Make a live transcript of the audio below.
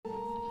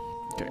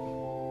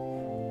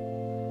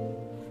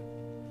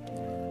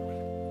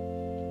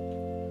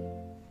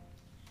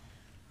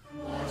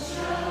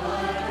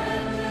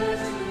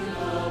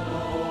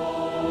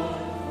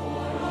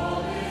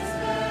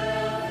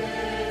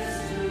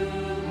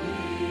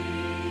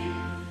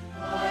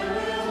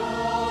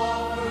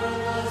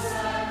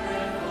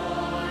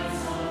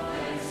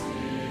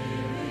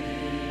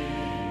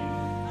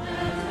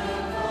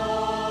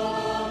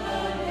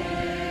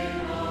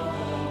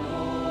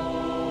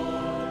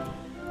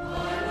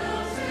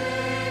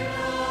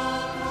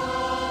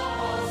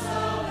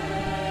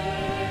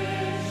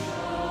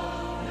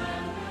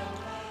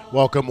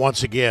Welcome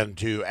once again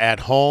to At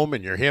Home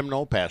in Your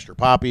Hymnal. Pastor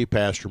Poppy,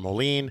 Pastor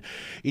Moline.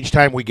 Each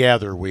time we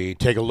gather, we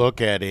take a look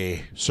at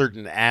a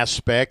certain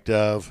aspect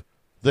of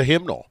the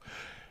hymnal.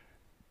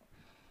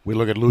 We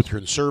look at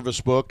Lutheran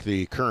Service Book,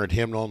 the current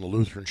hymnal in the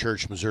Lutheran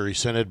Church Missouri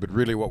Synod, but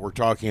really what we're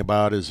talking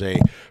about is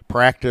a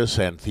practice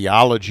and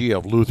theology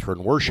of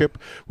Lutheran worship.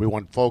 We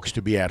want folks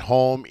to be at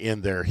home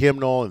in their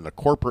hymnal, in the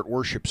corporate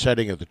worship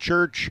setting of the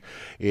church,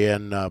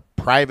 in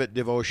private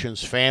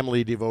devotions,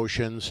 family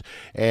devotions,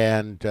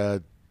 and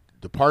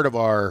the part of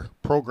our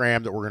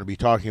program that we're going to be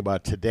talking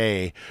about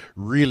today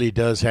really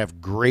does have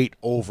great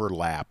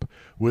overlap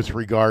with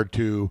regard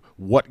to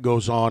what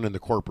goes on in the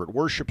corporate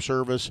worship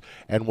service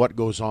and what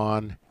goes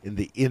on in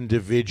the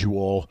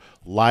individual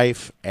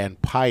life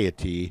and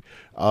piety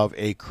of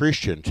a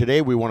Christian. Today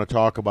we want to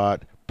talk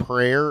about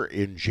prayer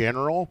in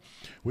general.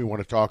 We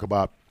want to talk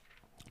about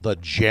the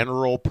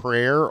general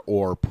prayer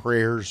or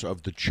prayers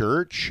of the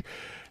church.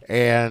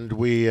 And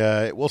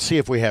we'll see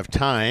if we have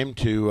time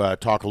to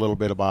talk a little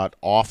bit about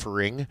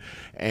offering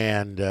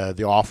and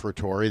the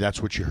offertory.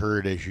 That's what you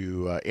heard as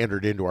you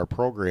entered into our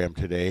program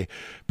today.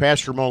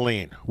 Pastor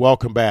Moline,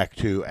 welcome back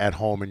to At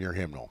Home in Your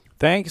Hymnal.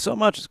 Thank you so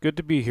much. It's good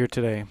to be here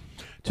today.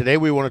 Today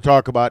we want to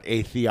talk about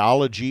a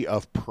theology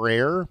of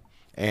prayer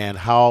and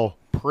how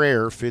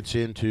prayer fits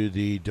into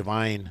the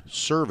divine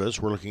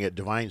service. We're looking at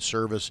divine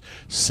service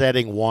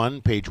setting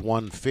 1, page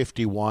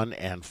 151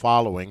 and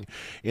following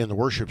in the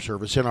worship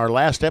service. In our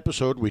last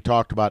episode, we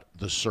talked about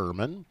the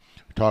sermon.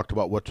 We talked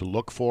about what to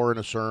look for in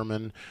a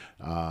sermon,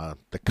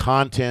 the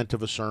content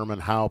of a sermon,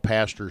 how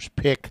pastors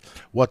pick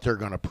what they're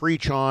going to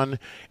preach on,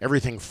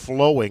 everything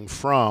flowing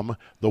from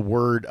the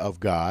Word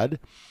of God.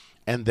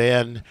 And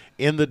then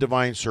in the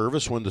divine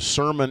service, when the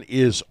sermon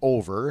is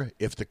over,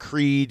 if the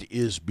creed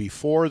is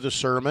before the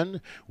sermon,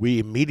 we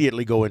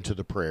immediately go into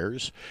the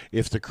prayers.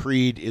 If the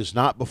creed is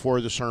not before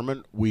the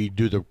sermon, we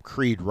do the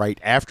creed right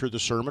after the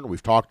sermon.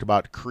 We've talked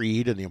about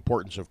creed and the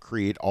importance of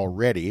creed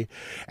already.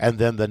 And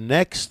then the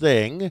next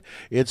thing,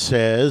 it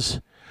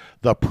says,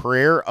 the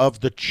prayer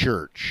of the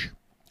church.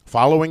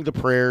 Following the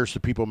prayers,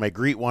 the people may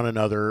greet one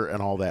another and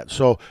all that.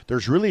 So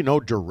there's really no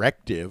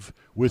directive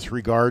with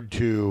regard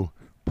to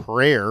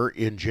prayer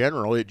in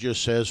general. It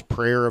just says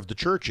prayer of the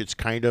church. It's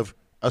kind of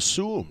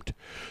assumed.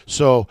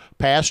 So,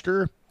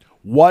 Pastor,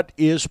 what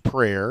is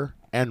prayer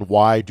and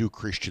why do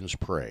Christians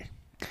pray?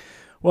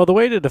 Well, the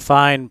way to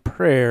define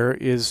prayer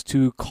is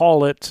to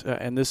call it,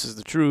 and this is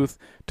the truth,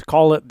 to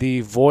call it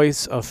the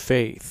voice of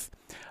faith.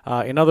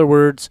 In other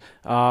words,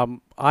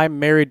 I'm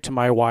married to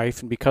my wife,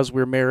 and because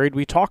we're married,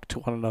 we talk to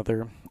one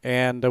another.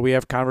 And we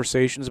have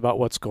conversations about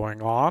what's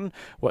going on,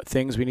 what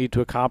things we need to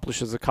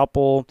accomplish as a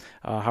couple,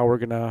 how we're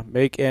going to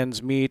make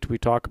ends meet. We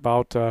talk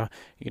about,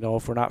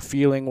 if we're not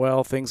feeling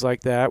well, things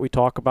like that. We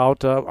talk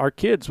about our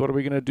kids. What are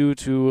we going to do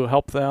to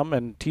help them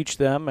and teach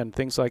them and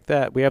things like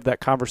that. We have that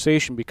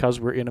conversation because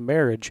we're in a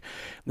marriage.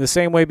 In the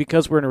same way,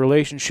 because we're in a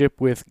relationship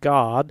with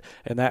God,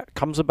 and that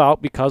comes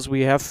about because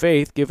we have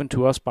faith given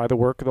to us by the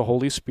work of the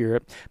Holy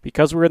Spirit.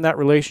 Because we're in that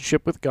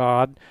relationship with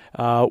God,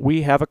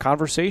 we have a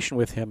conversation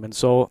with Him. And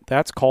so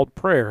that's called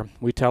prayer.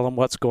 We tell Him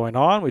what's going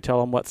on. We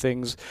tell Him what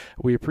things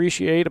we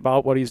appreciate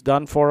about what He's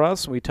done for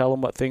us. We tell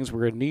Him what things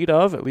we're in need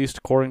of, at least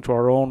according to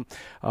our own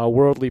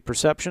worldly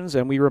perceptions.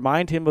 And we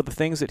remind Him of the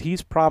things that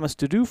He's promised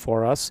to do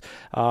for us.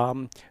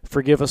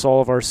 Forgive us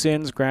all of our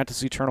sins, grant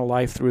us eternal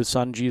life through His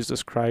Son,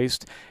 Jesus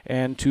Christ,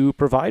 and to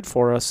provide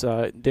for us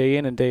day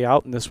in and day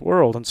out in this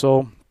world. And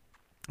so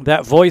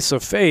that voice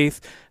of faith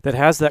that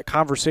has that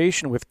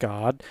conversation with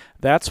God,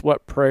 that's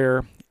what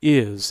prayer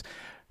is.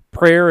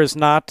 Prayer is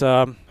not,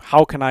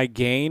 how can I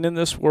gain in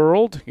this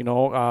world?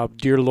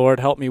 Dear Lord,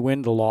 help me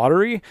win the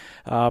lottery.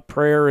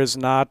 Prayer is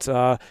not,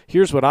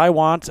 here's what I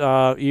want,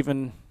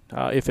 even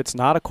if it's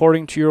not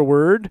according to your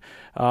word.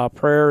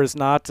 Prayer is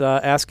not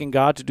asking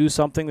God to do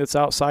something that's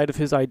outside of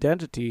His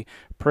identity.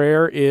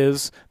 Prayer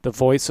is the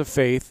voice of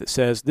faith that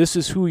says, this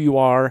is who you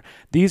are.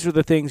 These are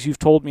the things you've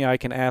told me I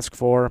can ask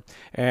for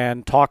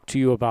and talk to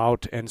you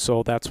about, and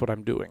so that's what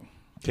I'm doing.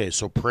 Okay,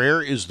 so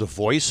prayer is the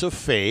voice of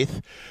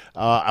faith.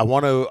 I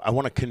want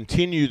to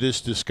continue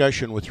this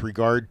discussion with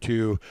regard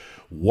to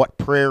what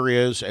prayer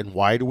is and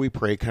why do we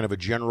pray, kind of a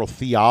general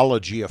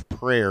theology of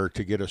prayer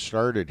to get us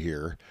started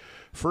here.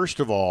 First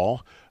of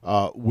all,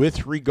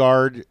 with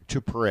regard to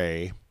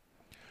pray,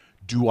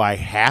 do I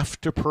have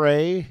to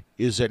pray?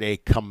 Is it a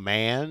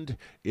command?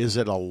 Is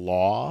it a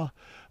law?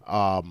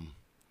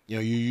 You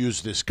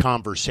use this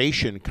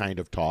conversation kind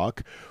of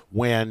talk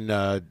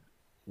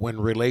when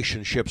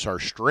relationships are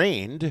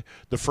strained.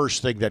 The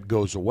first thing that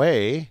goes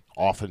away,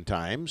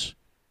 oftentimes,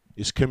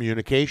 is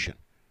communication.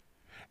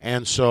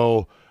 And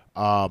so,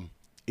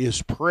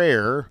 is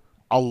prayer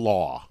a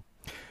law?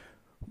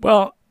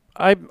 Well,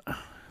 I'm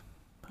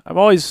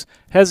always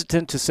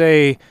hesitant to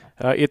say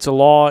It's a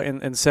law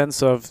in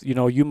sense of,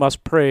 you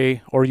must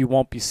pray or you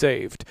won't be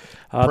saved.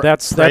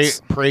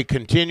 That's Pray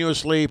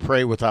continuously,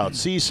 pray without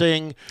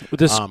ceasing.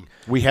 this.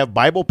 We have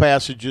Bible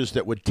passages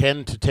that would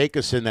tend to take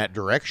us in that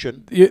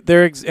direction.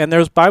 And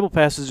there's Bible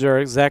passages that are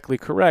exactly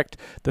correct.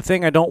 The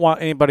thing I don't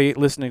want anybody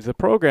listening to the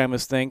program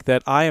is think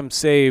that I am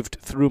saved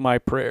through my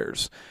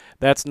prayers.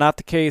 That's not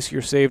the case.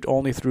 You're saved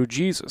only through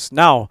Jesus.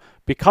 Now,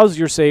 because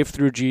you're saved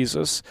through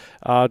Jesus,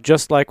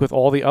 just like with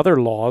all the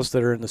other laws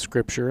that are in the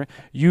Scripture,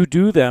 you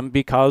do them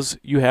because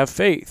you have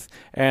faith.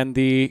 And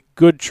the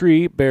good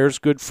tree bears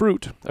good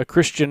fruit. A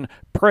Christian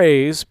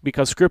prays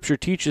because Scripture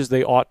teaches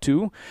they ought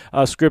to.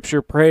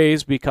 Scripture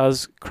prays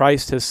because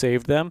Christ has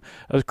saved them.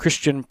 A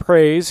Christian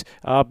prays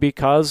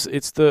because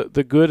it's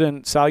the good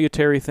and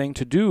salutary thing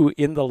to do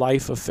in the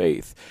life of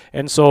faith.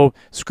 And so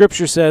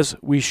Scripture says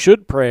we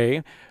should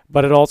pray,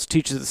 but it also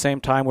teaches at the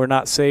same time we're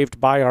not saved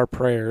by our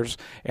prayers.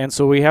 And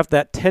so we have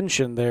that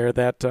tension there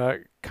that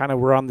kind of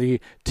we're on the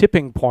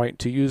tipping point,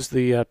 to use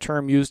the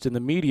term used in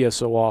the media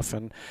so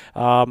often.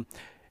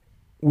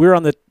 We're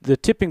on the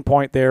tipping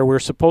point there. We're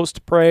supposed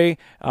to pray,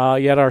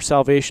 yet our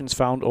salvation's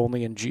found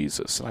only in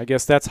Jesus. And I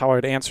guess that's how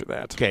I'd answer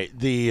that. Okay,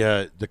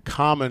 the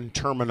common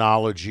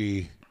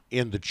terminology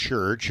in the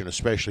church, and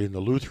especially in the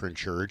Lutheran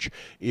Church,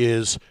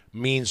 is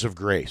means of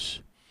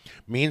grace.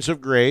 Means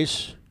of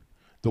grace,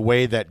 the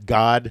way that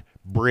God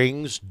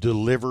brings,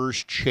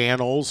 delivers,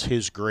 channels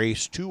His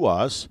grace to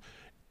us,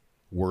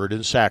 word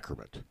and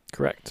sacrament.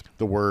 Correct.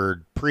 The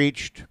word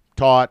preached,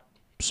 taught,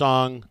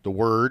 sung, the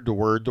word,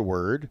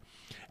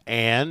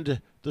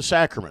 and the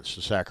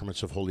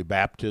sacraments of holy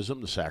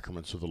baptism, the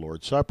sacraments of the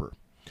Lord's Supper.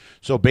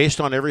 So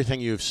based on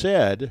everything you've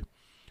said,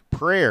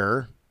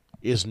 prayer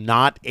is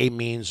not a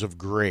means of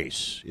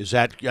grace. Is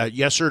that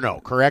yes or no,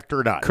 correct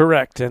or not?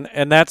 Correct.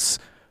 And that's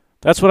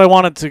what I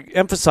wanted to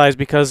emphasize,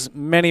 because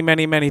many,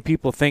 many, many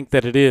people think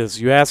that it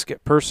is. You ask a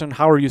person,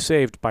 how are you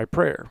saved? By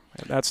prayer.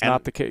 And that's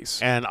not the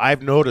case. And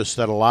I've noticed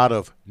that a lot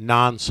of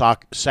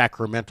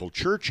non-sacramental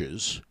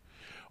churches,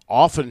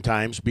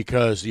 oftentimes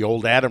because the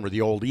old Adam or the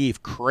old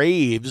Eve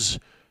craves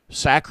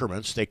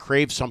sacraments, they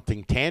crave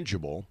something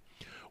tangible,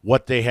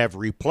 what they have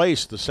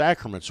replaced the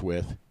sacraments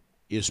with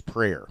is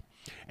prayer.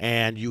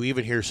 And you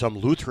even hear some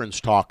Lutherans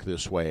talk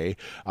this way.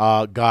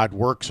 God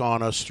works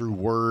on us through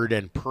word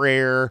and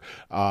prayer.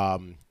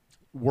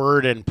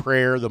 Word and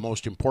prayer, the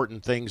most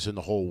important things in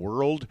the whole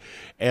world.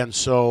 And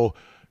so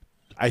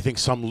I think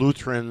some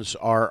Lutherans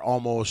are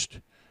almost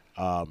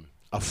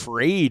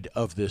afraid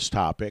of this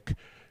topic,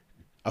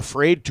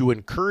 afraid to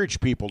encourage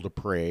people to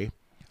pray,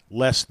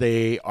 lest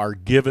they are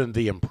given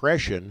the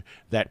impression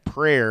that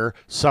prayer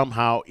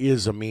somehow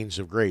is a means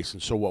of grace.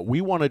 And so what we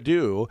want to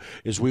do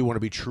is we want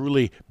to be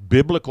truly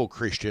biblical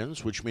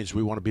Christians, which means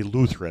we want to be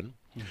Lutheran.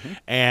 Mm-hmm.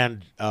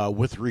 And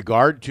with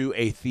regard to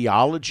a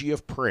theology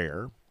of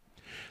prayer,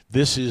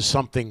 this is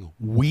something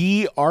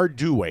we are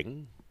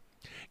doing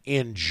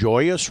in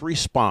joyous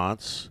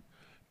response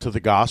to the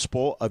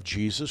gospel of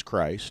Jesus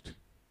Christ.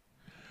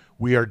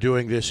 We are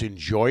doing this in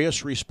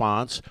joyous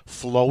response,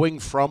 flowing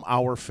from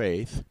our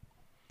faith.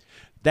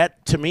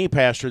 That, to me,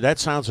 Pastor, that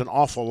sounds an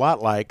awful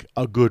lot like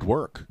a good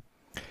work.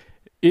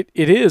 It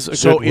is a good work.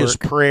 So is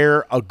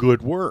prayer a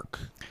good work?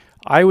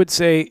 I would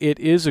say it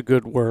is a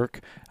good work,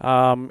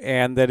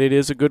 and that it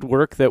is a good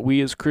work that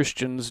we as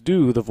Christians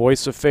do, the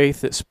voice of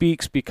faith that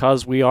speaks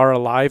because we are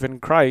alive in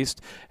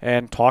Christ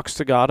and talks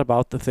to God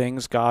about the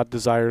things God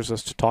desires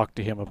us to talk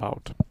to Him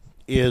about.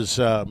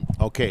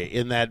 Okay,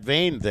 in that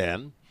vein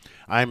then,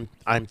 I'm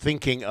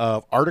thinking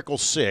of Article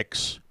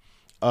 6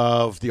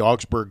 of the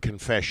Augsburg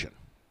Confession,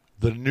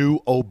 the new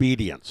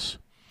obedience.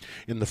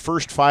 In the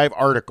first 5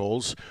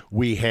 articles,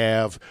 we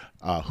have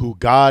who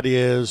God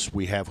is,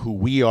 we have who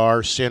we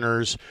are,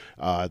 sinners,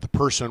 the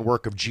person and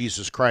work of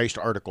Jesus Christ,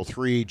 Article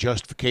 3,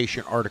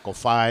 justification, Article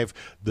 5,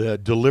 the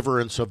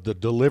deliverance of the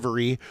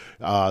delivery,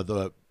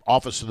 the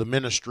office of the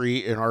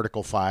ministry in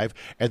Article 5,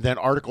 and then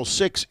Article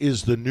 6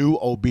 is the new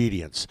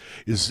obedience.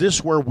 Is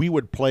this where we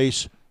would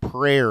place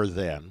prayer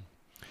then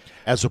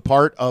as a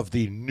part of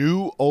the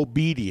new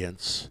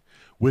obedience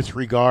with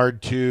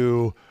regard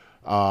to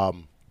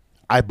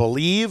I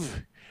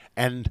believe,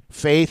 and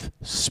faith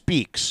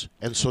speaks,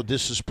 and so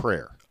this is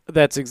prayer?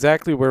 That's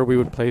exactly where we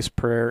would place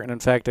prayer, and in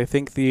fact, I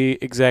think the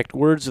exact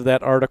words of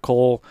that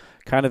article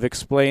kind of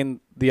explain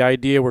the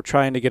idea we're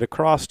trying to get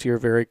across here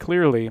very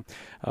clearly.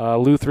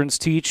 Lutherans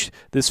teach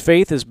this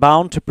faith is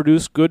bound to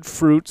produce good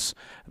fruits,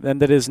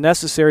 and that it is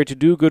necessary to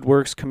do good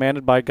works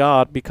commanded by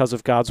God because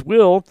of God's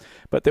will,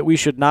 but that we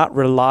should not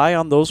rely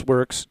on those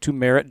works to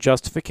merit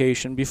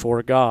justification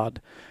before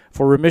God.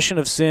 For remission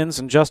of sins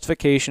and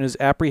justification is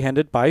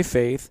apprehended by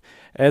faith,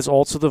 as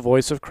also the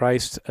voice of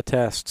Christ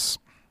attests.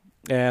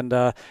 And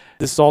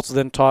this is also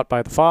then taught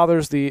by the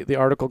fathers. The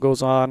article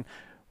goes on,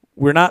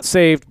 we're not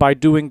saved by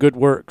doing good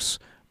works,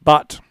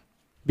 but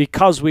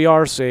because we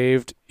are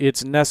saved,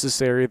 it's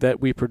necessary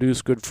that we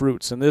produce good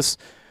fruits. And this,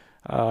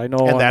 I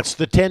know... And that's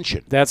the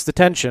tension. That's the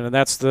tension, and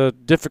that's the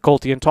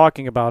difficulty in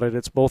talking about it.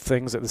 It's both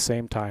things at the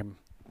same time.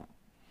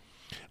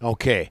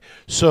 Okay,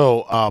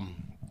 so...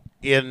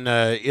 in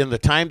the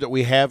time that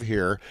we have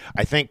here,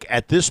 I think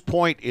at this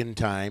point in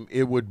time,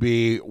 it would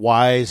be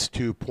wise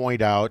to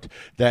point out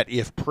that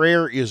if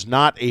prayer is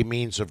not a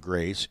means of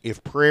grace,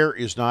 if prayer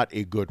is not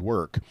a good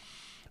work,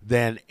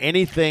 then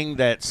anything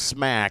that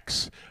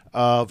smacks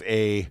of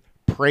a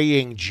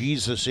praying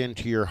Jesus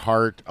into your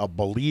heart, a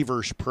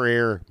believer's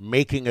prayer,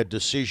 making a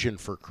decision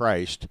for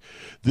Christ,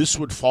 this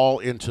would fall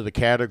into the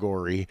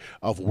category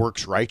of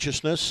works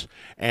righteousness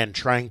and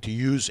trying to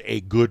use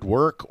a good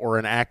work or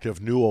an act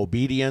of new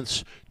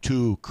obedience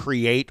to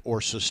create or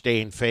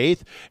sustain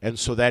faith. And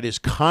so that is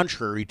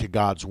contrary to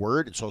God's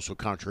word. It's also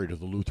contrary to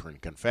the Lutheran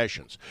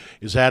confessions.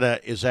 Is that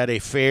a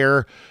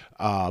fair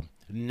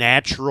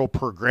natural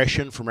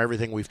progression from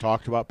everything we've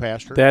talked about,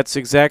 Pastor? That's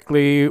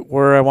exactly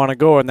where I want to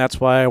go, and that's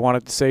why I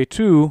wanted to say,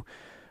 too,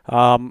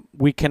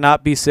 we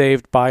cannot be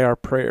saved by our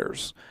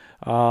prayers.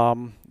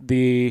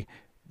 The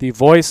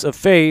voice of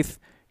faith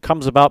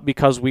comes about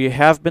because we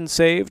have been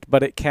saved,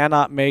 but it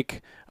cannot make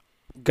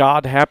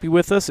God happy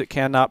with us. It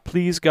cannot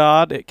please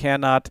God. It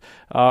cannot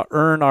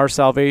earn our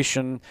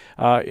salvation,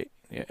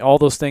 all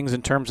those things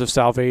in terms of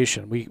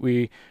salvation.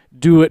 We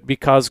do it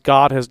because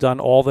God has done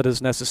all that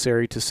is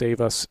necessary to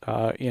save us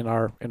in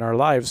our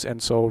lives,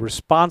 and so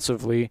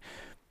responsively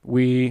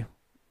we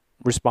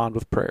respond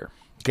with prayer.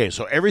 Okay,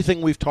 so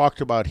everything we've talked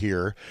about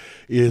here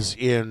is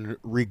in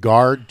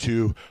regard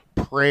to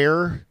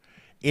prayer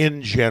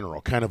in general,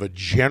 kind of a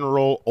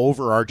general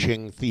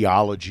overarching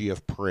theology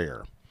of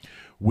prayer.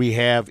 We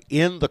have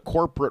in the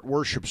corporate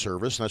worship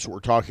service, and that's what we're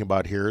talking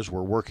about here, is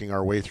we're working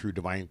our way through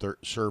Divine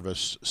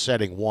Service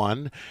Setting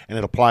 1, and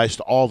it applies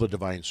to all the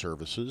divine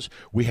services.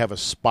 We have a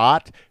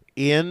spot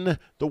in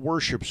the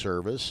worship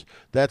service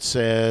that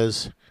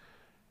says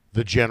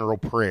the general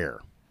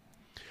prayer.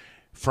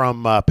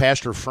 From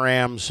Pastor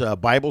Fram's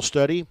Bible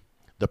study,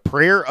 the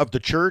prayer of the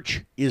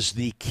church is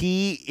the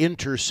key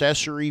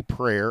intercessory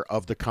prayer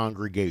of the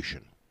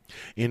congregation,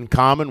 in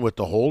common with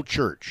the whole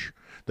church,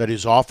 that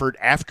is offered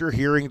after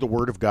hearing the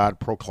word of God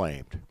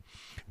proclaimed.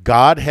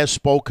 God has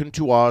spoken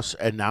to us,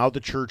 and now the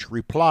church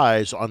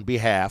replies on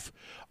behalf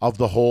of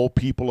the whole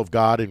people of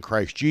God in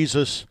Christ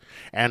Jesus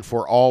and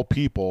for all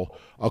people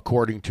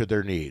according to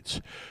their needs.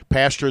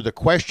 Pastor, the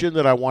question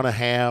that I want to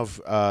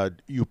have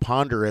you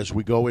ponder as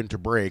we go into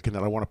break and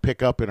that I want to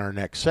pick up in our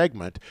next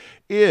segment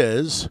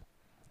is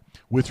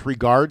with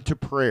regard to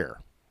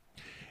prayer.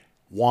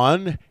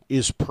 One,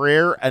 is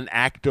prayer an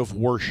act of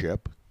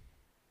worship?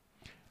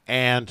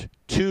 And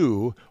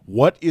two,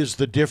 what is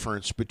the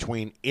difference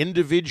between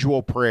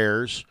individual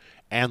prayers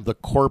and the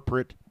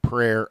corporate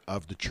prayer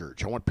of the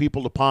church? I want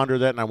people to ponder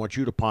that, and I want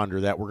you to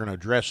ponder that. We're going to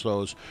address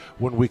those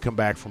when we come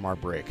back from our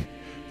break.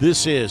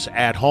 This is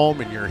At Home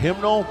in Your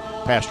Hymnal.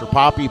 Pastor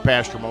Poppy,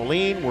 Pastor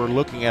Moline. We're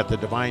looking at the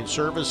divine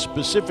service,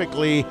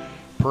 specifically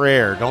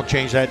prayer. Don't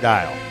change that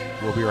dial.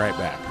 We'll be right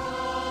back.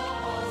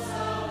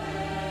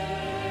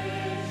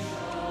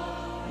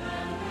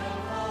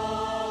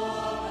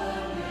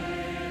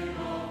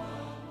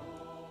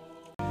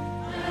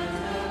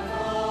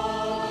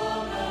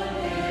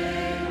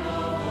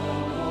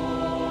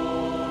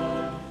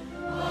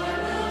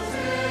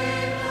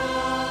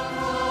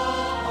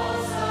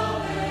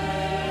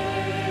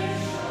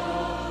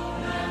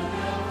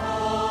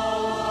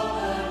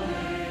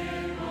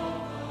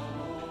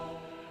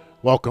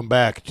 Welcome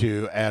back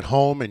to At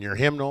Home in Your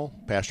Hymnal.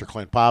 Pastor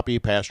Clint Poppy,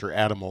 Pastor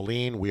Adam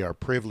Moline. We are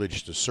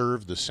privileged to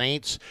serve the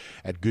saints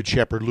at Good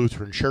Shepherd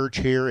Lutheran Church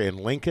here in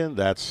Lincoln.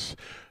 That's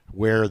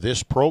where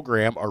this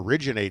program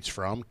originates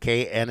from,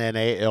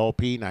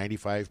 KNNALP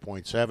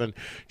 95.7.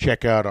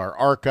 Check out our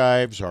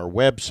archives, our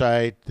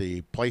website,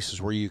 the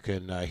places where you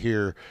can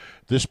hear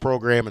this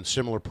program and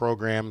similar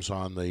programs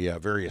on the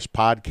various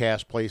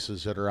podcast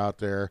places that are out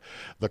there.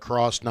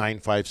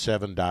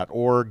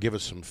 Lacrosse957.org. Give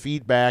us some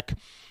feedback.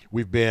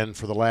 We've been,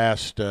 for the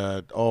last,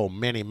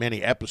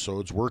 many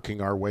episodes,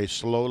 working our way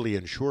slowly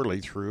and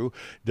surely through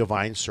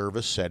Divine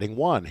Service Setting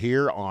 1.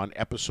 Here on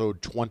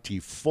episode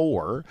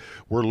 24,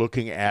 we're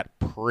looking at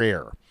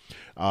prayer.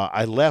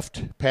 I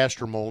left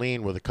Pastor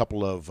Moline with a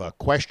couple of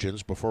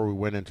questions before we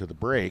went into the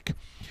break.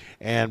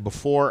 And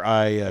before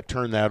I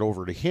turn that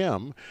over to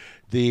him,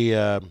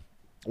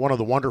 one of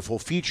the wonderful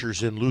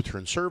features in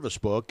Lutheran Service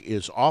Book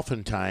is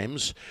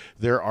oftentimes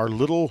there are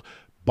little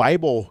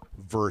Bible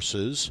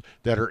verses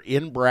that are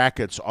in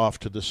brackets off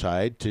to the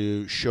side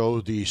to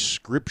show the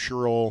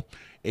scriptural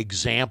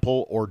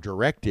example or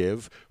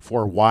directive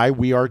for why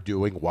we are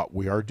doing what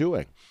we are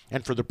doing.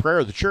 And for the prayer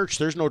of the church,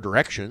 there's no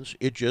directions.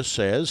 It just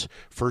says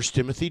 1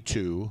 Timothy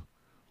 2,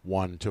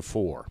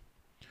 1-4.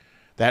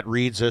 That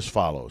reads as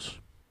follows.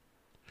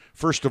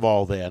 First of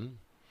all, then,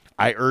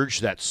 I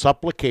urge that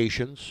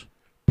supplications,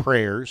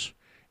 prayers,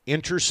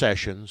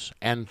 intercessions,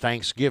 and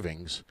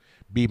thanksgivings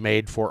be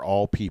made for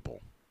all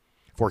people,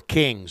 for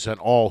kings and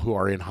all who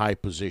are in high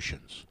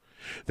positions,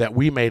 that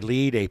we may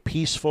lead a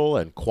peaceful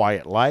and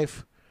quiet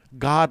life,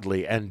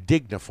 godly and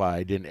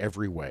dignified in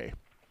every way.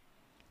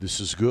 This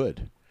is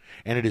good,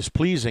 and it is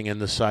pleasing in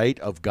the sight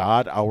of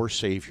God our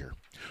Savior,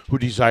 who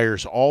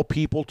desires all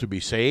people to be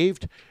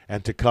saved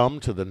and to come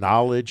to the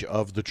knowledge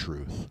of the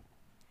truth.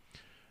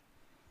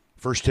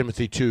 1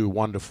 Timothy 2,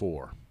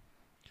 1-4.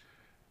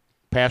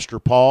 Pastor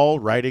Paul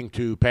writing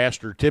to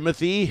Pastor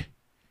Timothy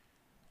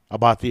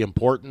about the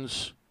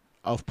importance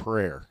of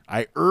prayer.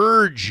 I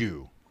urge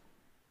you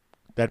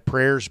that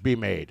prayers be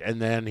made. And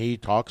then he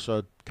talks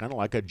kind of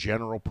like a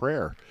general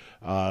prayer,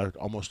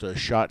 almost a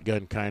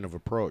shotgun kind of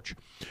approach.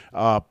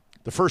 The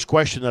first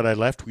question that I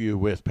left you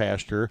with,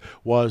 Pastor,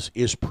 was,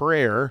 is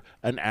prayer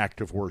an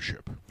act of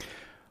worship?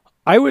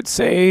 I would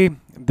say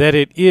that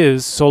it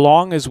is, so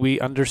long as we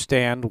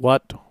understand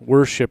what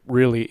worship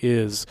really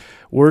is.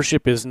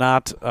 Worship is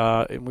not,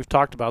 and we've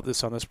talked about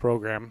this on this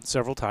program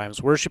several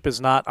times, worship is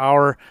not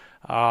our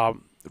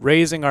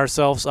raising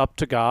ourselves up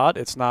to God.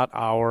 It's not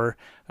our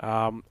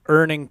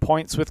earning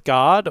points with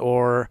God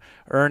or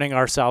earning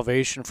our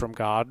salvation from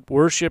God.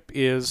 Worship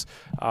is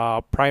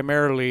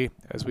primarily,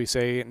 as we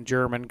say in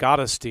German,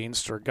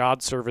 Gottesdienst, or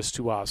God service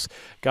to us.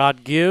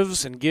 God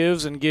gives and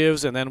gives and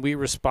gives, and then we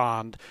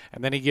respond.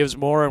 And then he gives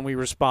more and we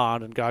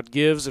respond. And God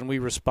gives and we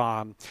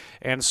respond.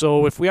 And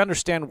so if we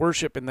understand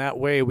worship in that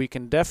way, we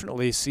can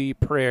definitely see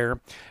prayer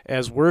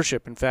as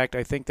worship. In fact,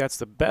 I think that's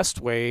the best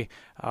way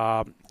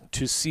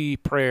to see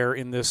prayer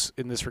in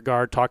this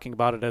regard, talking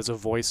about it as a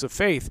voice of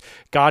faith.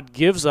 God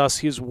gives us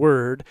his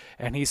word,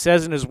 and he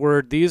says in his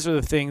word, these are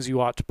the things you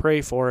ought to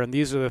pray for, and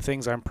these are the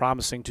things I'm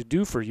promising to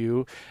do for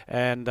you,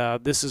 and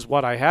this is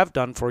what I have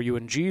done for you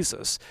in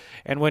Jesus.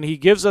 And when he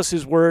gives us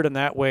his word in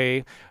that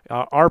way,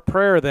 our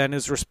prayer then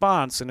is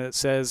response, and it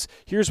says,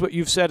 here's what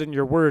you've said in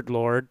your word,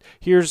 Lord.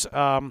 Here's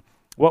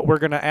what we're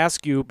going to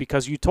ask you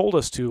because you told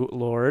us to,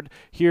 Lord.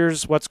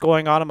 Here's what's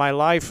going on in my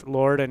life,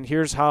 Lord, and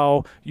here's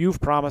how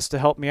you've promised to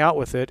help me out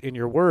with it in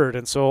your word.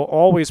 And so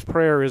always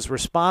prayer is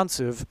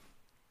responsive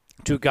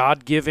to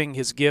God giving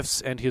his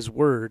gifts and his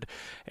word.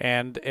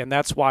 And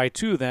that's why,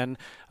 too, then,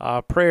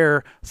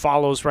 prayer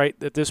follows right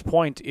at this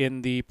point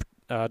in the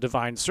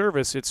divine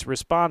service. It's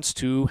response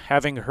to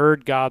having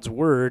heard God's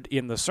word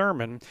in the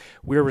sermon.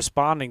 We're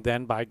responding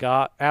then by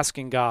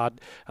asking God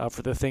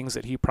for the things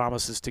that he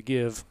promises to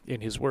give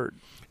in his word.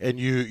 And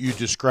you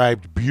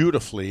described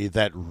beautifully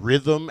that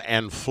rhythm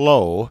and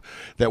flow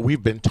that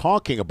we've been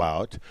talking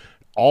about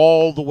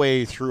all the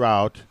way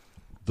throughout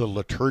the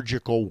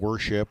liturgical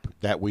worship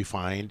that we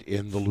find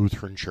in the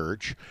Lutheran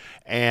Church.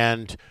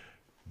 And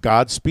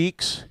God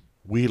speaks,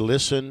 we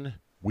listen,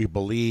 we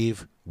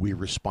believe, we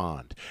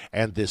respond.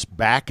 And this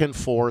back and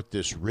forth,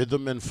 this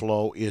rhythm and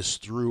flow is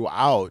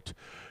throughout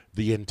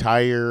the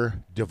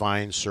entire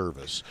divine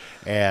service.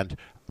 And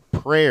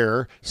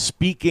prayer,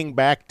 speaking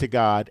back to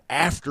God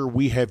after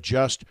we have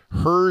just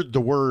heard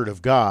the word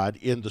of God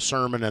in the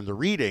sermon and the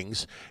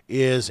readings,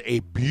 is a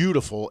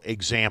beautiful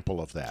example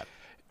of that.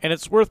 And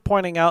it's worth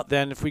pointing out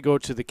then, if we go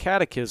to the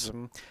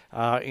Catechism,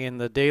 in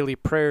the daily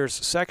prayers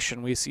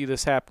section, we see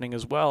this happening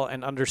as well,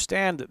 and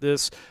understand that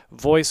this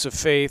voice of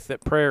faith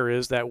that prayer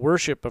is, that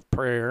worship of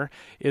prayer,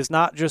 is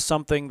not just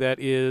something that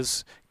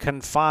is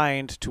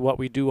confined to what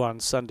we do on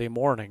Sunday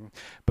morning,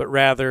 but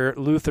rather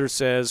Luther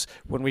says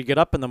when we get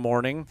up in the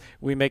morning,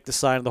 we make the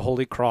sign of the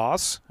Holy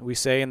Cross. We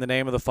say in the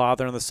name of the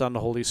Father and the Son and the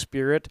Holy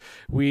Spirit.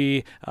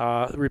 We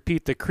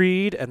repeat the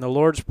Creed and the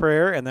Lord's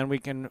Prayer, and then we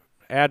can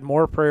add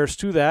more prayers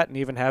to that and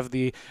even have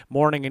the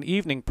morning and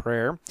evening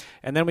prayer.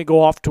 And then we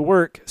go off to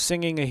work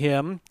singing a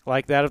hymn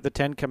like that of the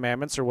Ten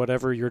Commandments or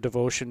whatever your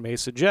devotion may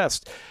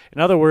suggest.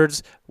 In other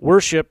words,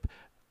 worship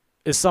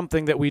is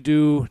something that we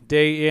do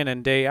day in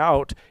and day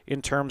out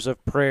in terms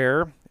of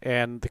prayer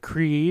and the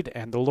Creed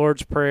and the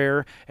Lord's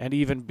Prayer and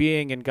even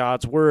being in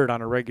God's Word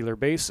on a regular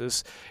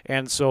basis.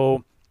 And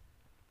so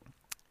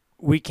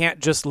we can't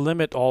just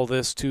limit all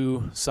this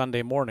to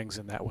Sunday mornings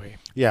in that way.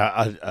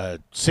 Yeah,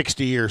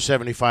 60 or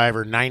 75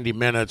 or 90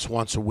 minutes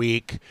once a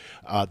week,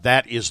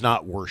 that is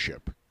not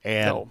worship.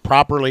 And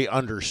properly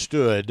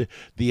understood,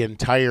 the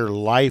entire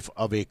life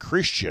of a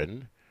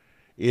Christian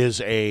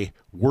is a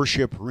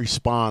worship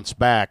response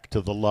back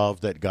to the love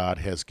that God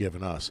has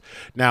given us.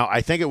 Now, I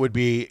think it would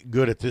be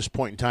good at this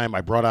point in time, I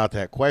brought out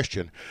that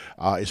question,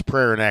 is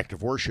prayer an act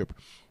of worship?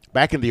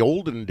 Back in the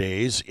olden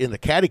days, in the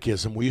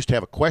catechism, we used to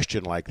have a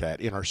question like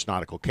that in our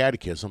synodical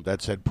catechism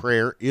that said,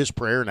 is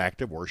prayer an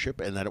act of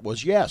worship? And then it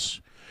was yes.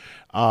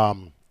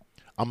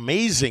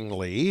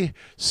 Amazingly,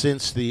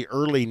 since the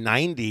early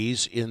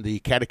 90s in the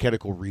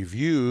catechetical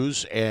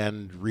reviews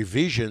and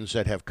revisions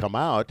that have come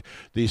out,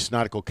 the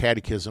synodical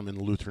catechism in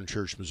the Lutheran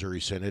Church Missouri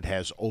Synod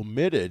has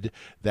omitted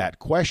that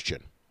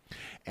question.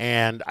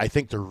 And I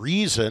think the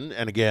reason,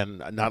 and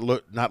again,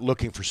 not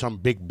looking for some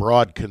big,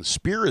 broad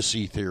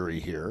conspiracy theory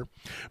here,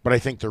 but I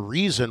think the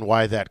reason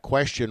why that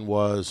question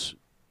was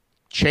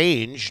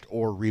changed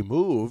or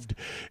removed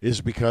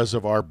is because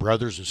of our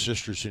brothers and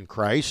sisters in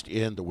Christ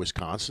in the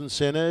Wisconsin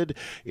Synod,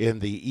 in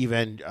the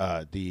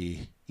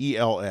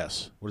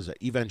ELS, what is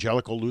that,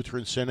 Evangelical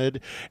Lutheran Synod,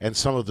 and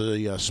some of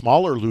the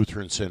smaller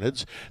Lutheran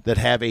synods that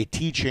have a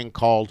teaching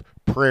called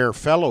prayer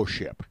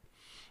fellowship.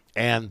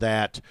 And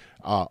that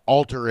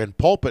altar and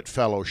pulpit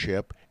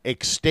fellowship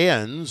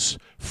extends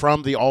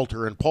from the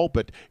altar and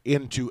pulpit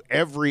into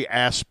every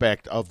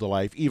aspect of the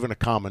life, even a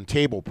common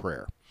table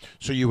prayer.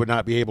 So you would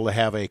not be able to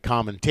have a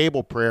common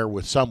table prayer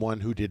with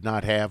someone who did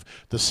not have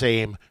the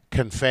same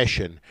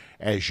confession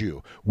as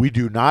you. We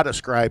do not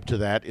ascribe to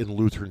that in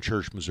Lutheran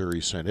Church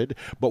Missouri Synod,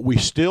 but we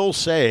still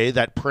say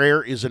that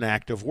prayer is an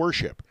act of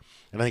worship.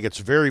 And I think it's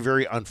very,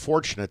 very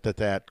unfortunate that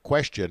that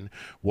question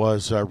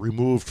was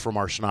removed from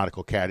our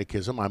synodical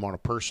catechism. I'm on a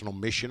personal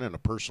mission and a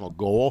personal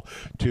goal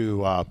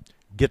to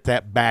get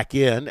that back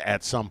in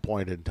at some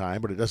point in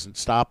time, but it doesn't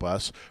stop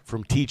us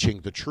from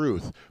teaching the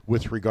truth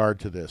with regard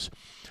to this.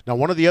 Now,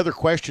 one of the other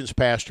questions,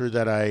 Pastor,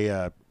 that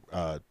I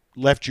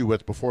left you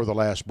with before the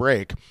last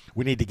break,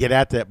 we need to get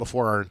at that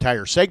before our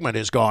entire segment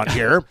is gone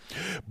here,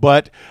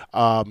 but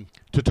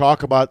to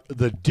talk about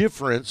the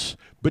difference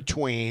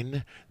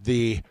between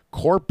the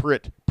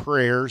corporate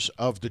prayers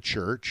of the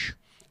church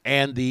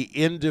and the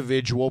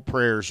individual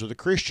prayers of the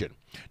Christian.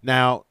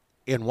 Now,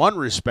 in one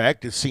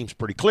respect, it seems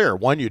pretty clear.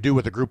 One you do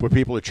with a group of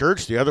people at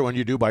church, the other one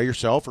you do by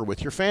yourself or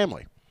with your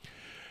family.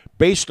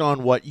 Based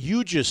on what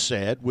you just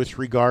said with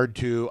regard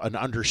to an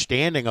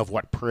understanding of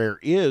what prayer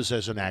is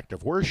as an act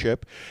of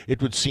worship,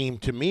 it would seem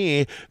to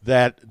me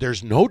that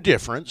there's no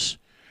difference.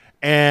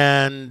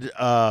 And,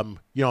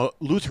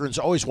 Lutherans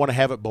always want to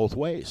have it both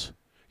ways,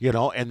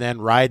 and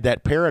then ride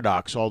that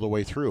paradox all the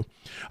way through.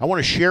 I want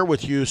to share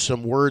with you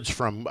some words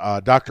from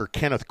Dr.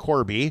 Kenneth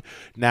Corby,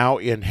 now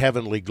in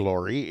heavenly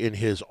glory, in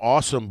his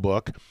awesome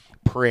book,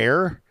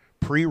 Prayer,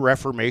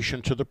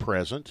 Pre-Reformation to the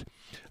Present,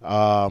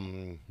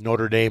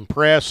 Notre Dame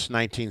Press,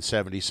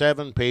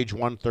 1977, page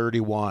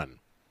 131.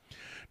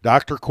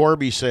 Dr.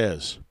 Corby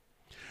says,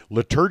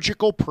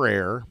 liturgical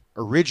prayer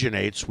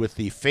originates with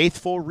the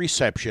faithful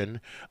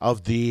reception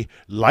of the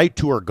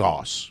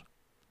liturgos,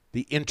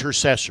 the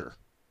intercessor,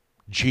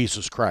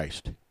 Jesus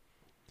Christ.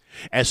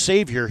 As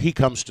Savior, he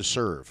comes to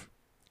serve.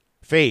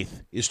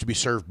 Faith is to be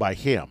served by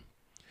him,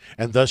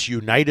 and thus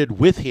united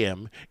with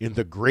him in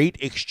the great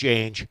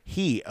exchange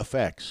he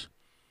effects.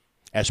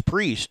 As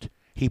priest,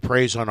 he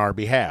prays on our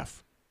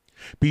behalf.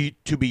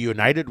 To be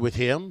united with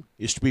him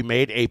is to be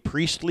made a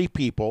priestly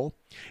people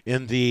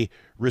in the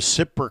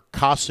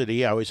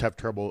reciprocity, I always have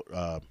trouble...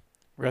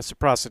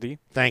 Reciprocity.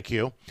 Thank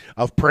you.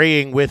 Of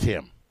praying with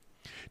him.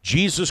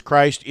 Jesus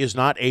Christ is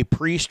not a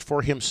priest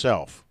for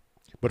himself,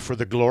 but for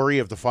the glory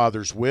of the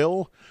Father's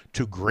will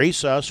to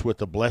grace us with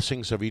the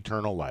blessings of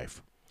eternal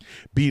life.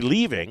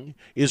 Believing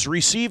is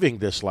receiving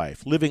this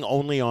life, living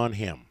only on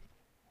him.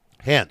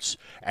 Hence,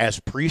 as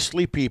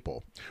priestly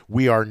people,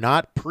 we are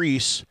not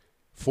priests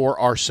for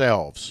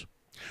ourselves.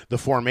 The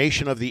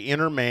formation of the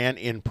inner man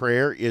in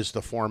prayer is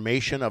the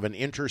formation of an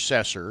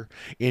intercessor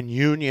in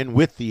union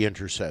with the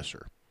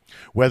intercessor.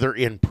 Whether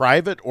in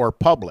private or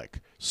public,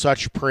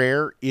 such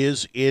prayer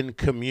is in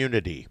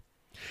community.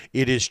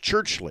 It is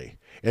churchly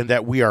in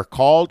that we are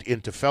called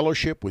into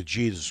fellowship with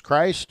Jesus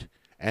Christ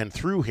and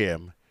through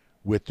him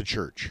with the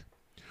church.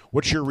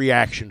 What's your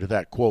reaction to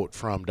that quote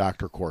from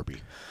Dr.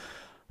 Corby?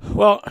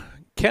 Well,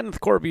 Kenneth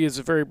Corby is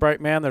a very bright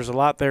man. There's a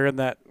lot there in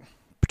that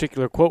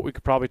particular quote. We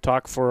could probably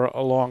talk for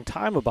a long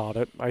time about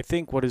it. I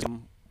think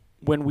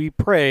when we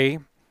pray,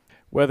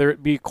 whether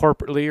it be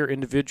corporately or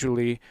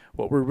individually,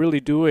 what we're really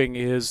doing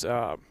is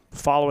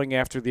following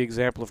after the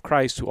example of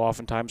Christ, who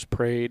oftentimes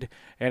prayed.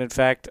 And in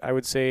fact, I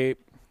would say,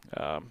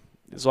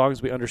 as long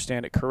as we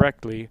understand it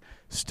correctly,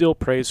 still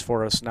prays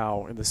for us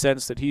now, in the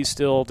sense that he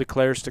still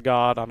declares to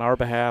God on our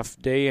behalf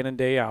day in and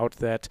day out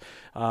that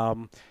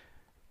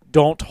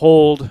don't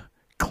hold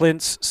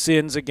Clint's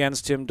sins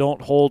against him,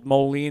 don't hold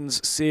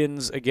Moline's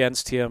sins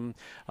against him.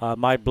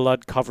 My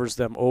blood covers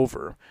them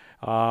over.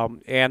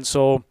 And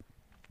so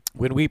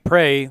when we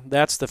pray,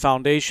 that's the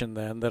foundation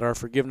then, that our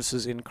forgiveness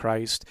is in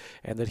Christ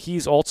and that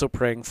he's also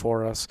praying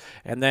for us.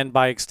 And then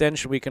by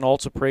extension, we can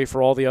also pray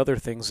for all the other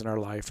things in our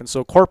life. And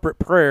so corporate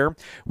prayer,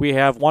 we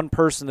have one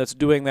person that's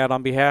doing that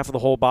on behalf of the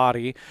whole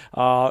body.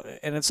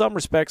 And in some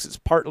respects, it's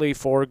partly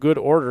for good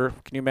order.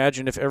 Can you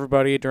imagine if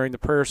everybody during the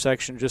prayer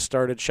section just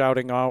started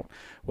shouting out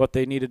what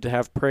they needed to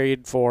have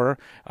prayed for?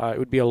 It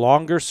would be a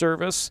longer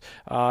service,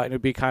 and it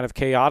would be kind of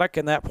chaotic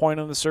in that point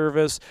in the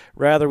service.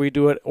 Rather, we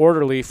do it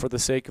orderly for the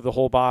sake of the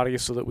whole body,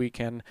 so that we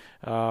can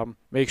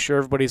make sure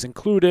everybody's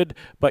included,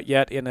 but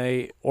yet in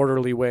a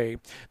orderly way.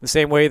 The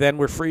same way, then,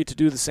 we're free to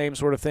do the same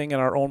sort of thing in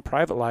our own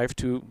private life,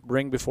 to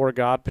bring before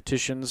God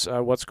petitions,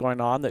 what's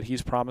going on that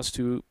he's promised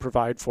to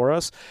provide for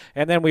us.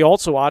 And then we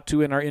also ought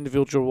to, in our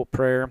individual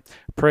prayer,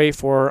 pray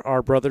for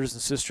our brothers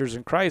and sisters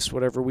in Christ,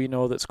 whatever we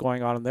know that's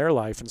going on in their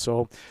life. And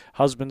so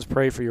husbands,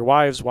 pray for your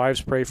wives,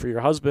 wives, pray for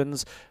your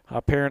husbands,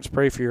 parents,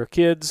 pray for your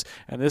kids,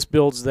 and this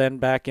builds then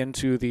back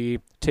into the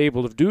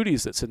table of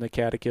duties that's in the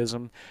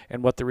catechism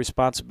and what the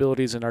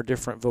responsibilities in our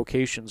different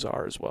vocations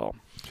are as well.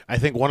 I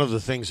think one of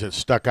the things that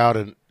stuck out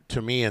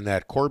to me in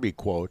that Corby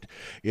quote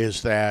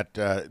is that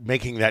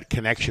making that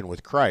connection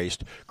with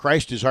Christ.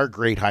 Christ is our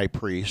great high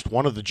priest.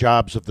 One of the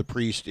jobs of the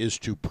priest is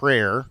to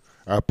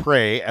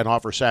pray and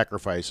offer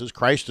sacrifices.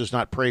 Christ does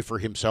not pray for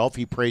himself.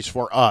 He prays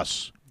for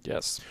us.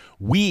 Yes.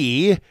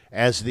 We,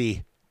 as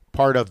the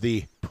part of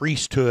the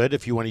priesthood,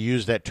 if you want to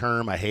use that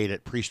term. I hate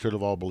it, priesthood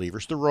of all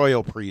believers, the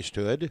royal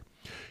priesthood,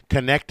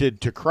 connected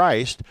to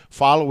Christ,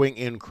 following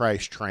in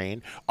Christ's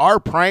train.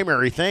 Our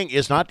primary thing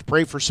is not to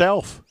pray for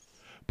self,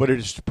 but it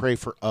is to pray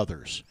for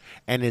others.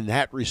 And in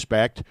that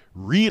respect,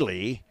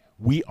 really,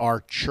 we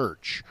are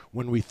church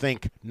when we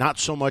think not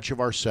so much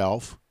of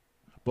ourselves,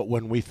 but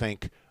when we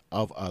think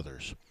of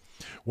others.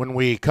 When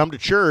we come to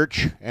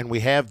church and we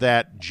have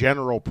that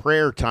general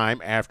prayer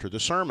time after the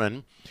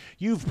sermon,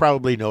 you've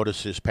probably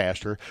noticed this,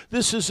 Pastor.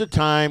 This is a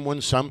time when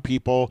some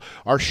people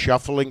are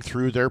shuffling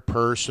through their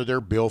purse or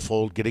their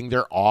billfold, getting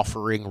their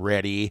offering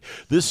ready.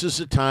 This is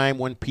a time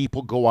when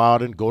people go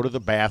out and go to the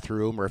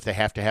bathroom, or if they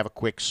have to have a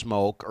quick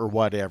smoke or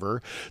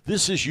whatever.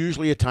 This is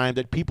usually a time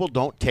that people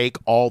don't take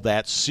all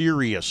that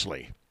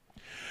seriously.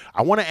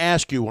 I want to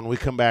ask you when we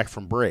come back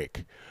from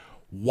break,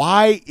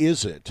 why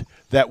is it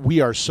that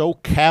we are so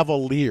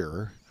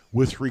cavalier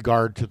with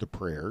regard to the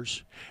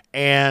prayers?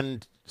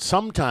 And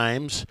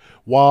sometimes,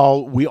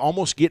 while we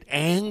almost get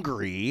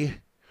angry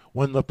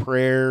when the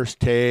prayers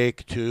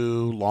take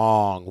too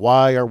long,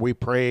 why are we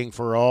praying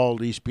for all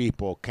these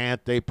people?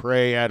 Can't they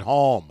pray at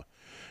home?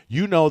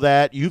 You know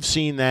that. You've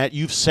seen that.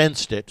 You've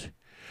sensed it.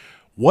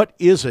 What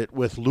is it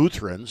with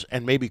Lutherans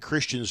and maybe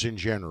Christians in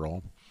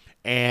general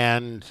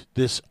and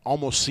this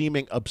almost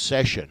seeming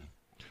obsession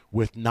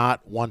with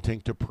not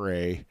wanting to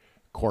pray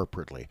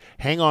corporately?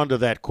 Hang on to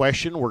that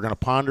question. We're going to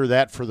ponder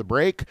that for the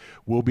break.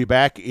 We'll be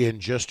back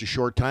in just a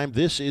short time.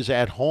 This is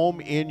At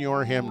Home in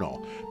Your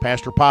Hymnal.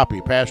 Pastor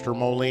Poppy, Pastor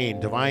Moline,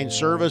 Divine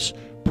Service,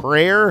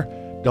 prayer.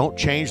 Don't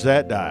change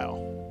that dial.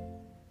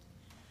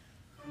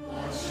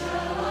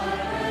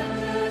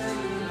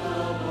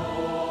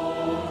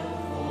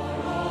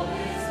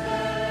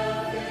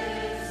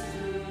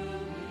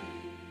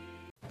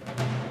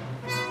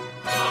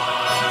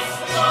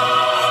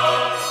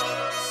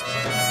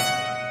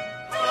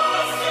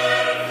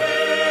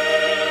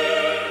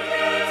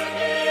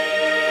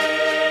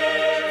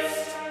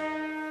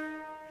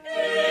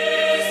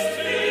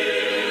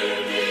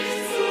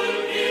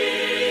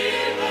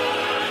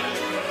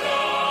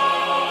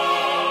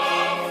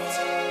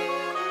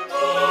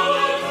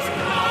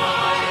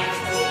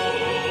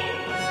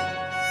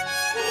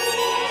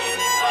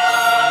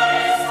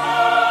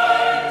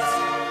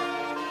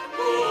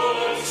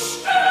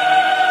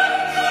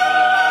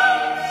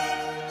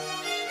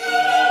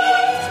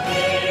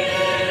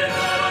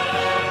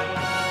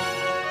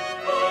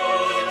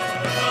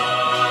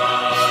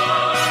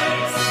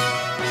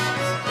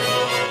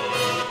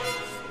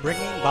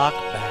 Bach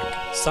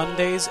back,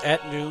 Sundays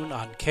at noon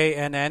on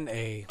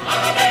KNNA.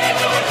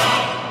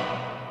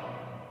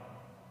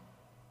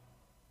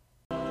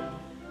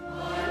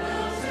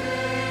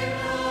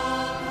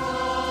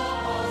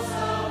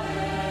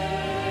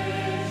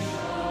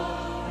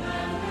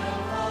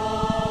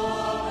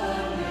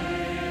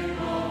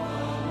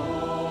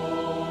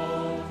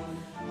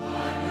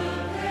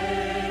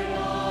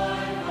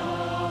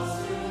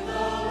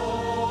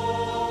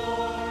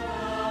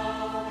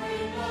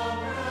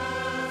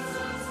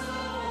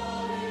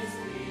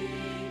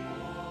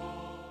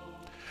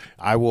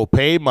 I will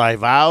pay my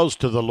vows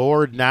to the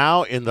Lord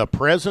now in the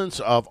presence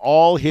of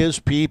all his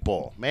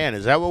people. Man,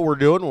 is that what we're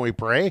doing when we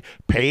pray?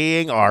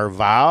 Paying our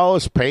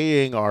vows,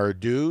 paying our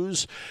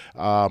dues.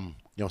 Some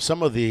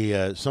of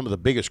the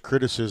biggest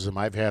criticism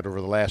I've had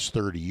over the last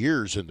 30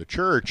 years in the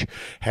church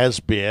has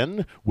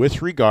been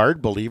with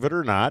regard, believe it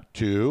or not,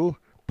 to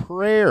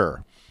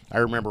prayer. I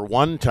remember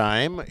one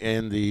time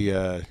in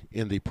the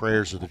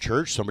prayers of the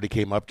church, somebody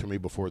came up to me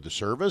before the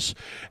service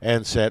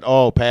and said,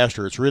 "Oh,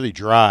 Pastor, it's really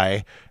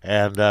dry."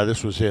 And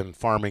this was in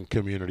farming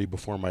community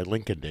before my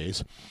Lincoln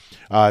days.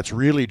 It's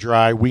really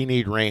dry. We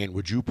need rain.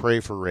 Would you pray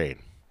for rain?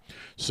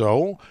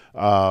 So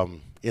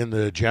in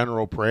the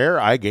general prayer,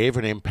 I gave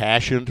an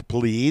impassioned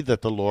plea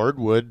that the Lord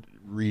would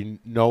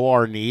know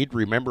our need,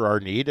 remember our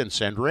need, and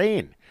send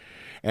rain.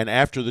 And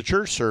after the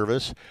church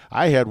service,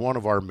 I had one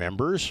of our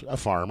members, a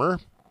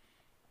farmer,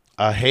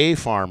 a hay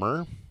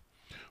farmer,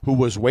 who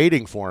was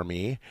waiting for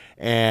me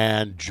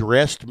and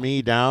dressed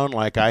me down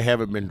like I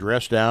haven't been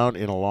dressed down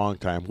in a long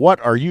time.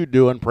 "What are you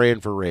doing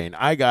praying for rain?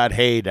 I got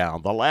hay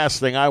down. The last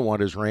thing I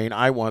want is rain.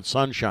 I want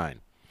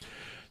sunshine."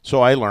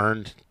 So I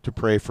learned to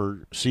pray for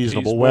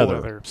seasonable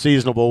weather.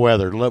 Seasonable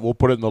weather. We'll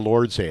put it in the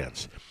Lord's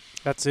hands.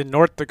 That's in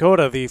North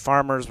Dakota. The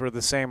farmers were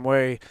the same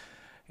way,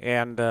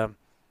 and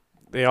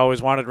they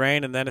always wanted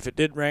rain, and then if it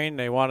did rain,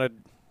 they wanted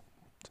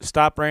to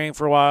stop raining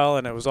for a while,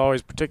 and it was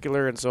always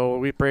particular, and so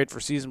we prayed for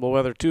seasonable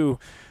weather too.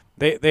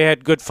 They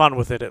had good fun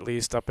with it, at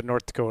least up in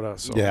North Dakota.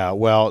 So. Yeah,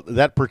 well,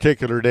 that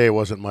particular day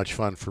wasn't much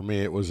fun for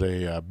me. It was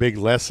a big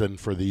lesson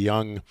for the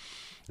young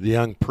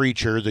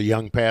preacher, the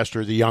young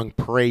pastor, the young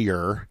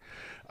prayer.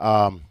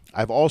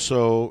 I've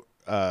also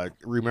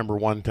remember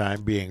one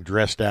time being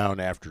dressed down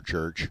after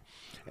church,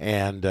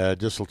 and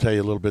this will tell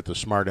you a little bit the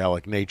smart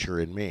aleck nature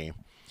in me.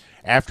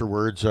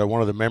 Afterwards,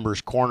 one of the members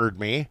cornered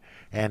me,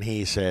 and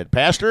he said,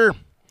 "Pastor,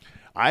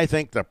 I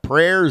think the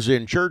prayers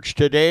in church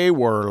today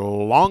were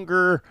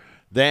longer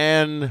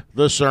than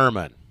the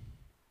sermon."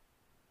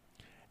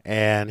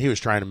 And he was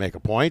trying to make a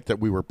point that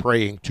we were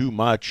praying too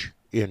much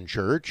in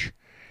church.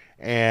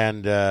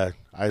 And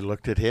I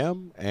looked at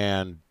him,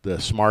 and the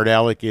smart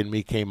aleck in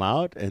me came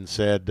out and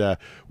said,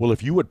 well,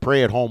 if you would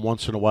pray at home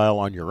once in a while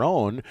on your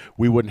own,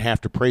 we wouldn't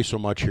have to pray so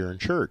much here in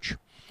church.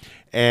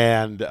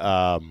 And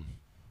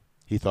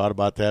he thought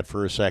about that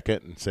for a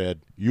second and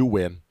said, you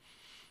win.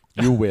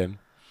 You win.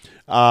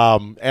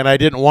 And I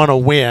didn't want to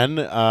win,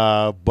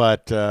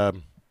 but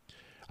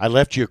I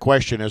left you a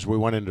question as we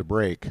went into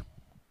break.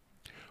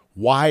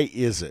 Why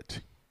is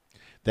it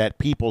that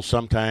people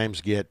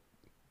sometimes get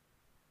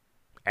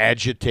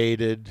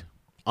agitated,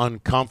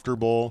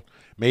 uncomfortable,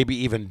 maybe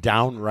even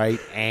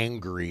downright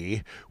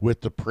angry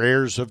with the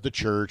prayers of the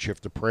church if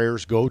the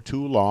prayers go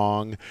too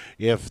long,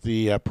 if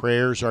the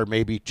prayers are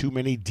maybe too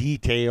many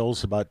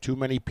details about too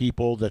many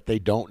people that they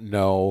don't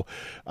know?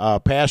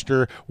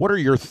 Pastor, what are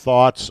your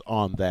thoughts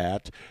on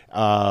that,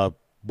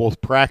 both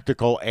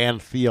practical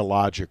and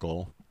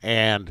theological,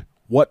 and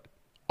what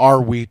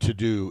are we to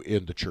do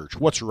in the church?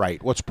 What's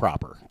right? What's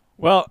proper?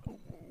 Well,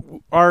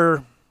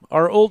 our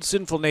old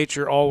sinful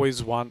nature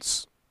always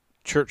wants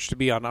church to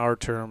be on our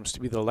terms, to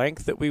be the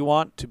length that we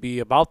want, to be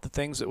about the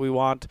things that we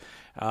want,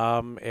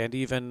 and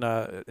even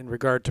in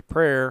regard to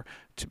prayer,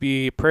 to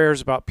be prayers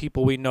about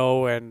people we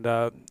know, and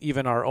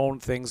even our own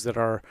things that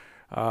are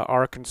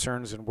our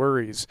concerns and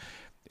worries.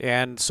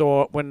 And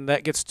so when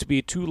that gets to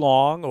be too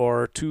long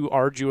or too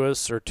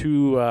arduous or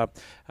too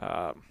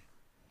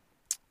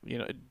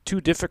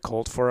too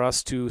difficult for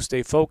us to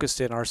stay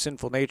focused in, our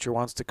sinful nature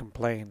wants to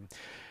complain.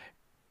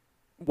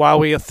 While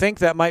we think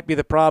that might be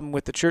the problem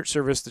with the church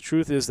service, the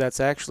truth is that's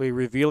actually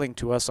revealing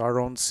to us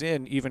our own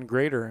sin even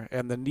greater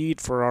and the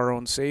need for our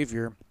own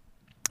Savior,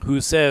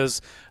 who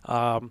says,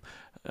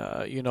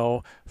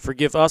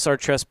 forgive us our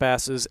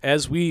trespasses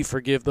as we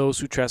forgive those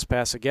who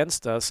trespass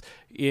against us,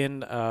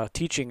 in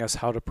teaching us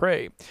how to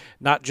pray.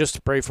 Not just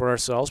to pray for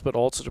ourselves, but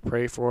also to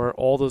pray for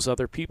all those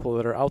other people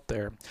that are out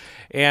there.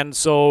 And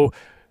so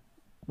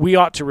we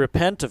ought to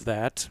repent of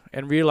that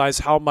and realize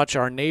how much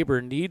our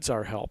neighbor needs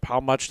our help,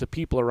 how much the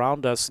people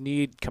around us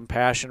need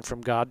compassion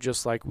from God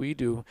just like we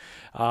do.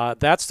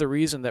 That's the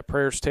reason that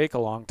prayers take a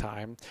long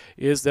time,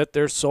 is that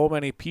there's so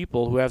many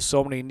people who have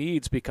so many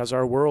needs because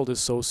our world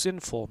is so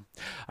sinful.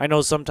 I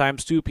know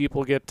sometimes, too,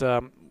 people get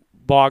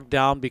bogged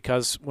down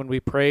because when we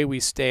pray,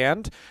 we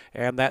stand,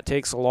 and that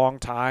takes a long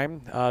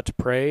time to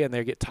pray, and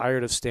they get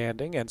tired of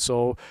standing. And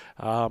so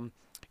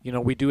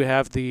we do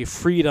have the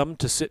freedom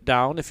to sit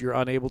down if you're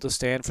unable to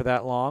stand for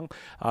that long.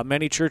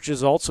 Many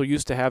churches also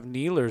used to have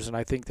kneelers, and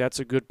I think that's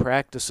a good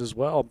practice as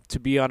well, to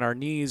be on our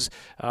knees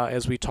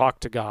as we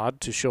talk to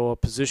God, to show a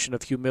position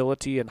of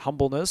humility and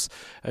humbleness.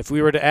 If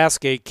we were to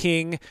ask a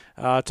king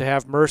to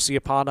have mercy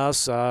upon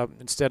us,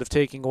 instead of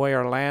taking away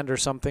our land or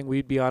something,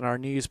 we'd be on our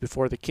knees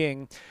before the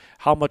king.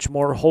 How much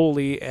more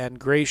holy and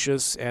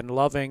gracious and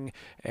loving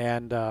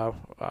and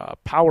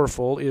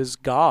powerful is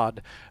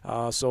God.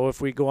 So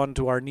if we go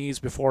onto our knees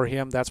before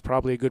Him, that's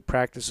probably a good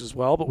practice as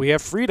well. But we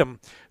have freedom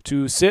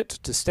to sit,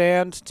 to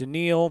stand, to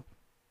kneel,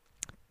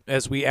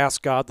 as we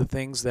ask God the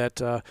things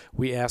that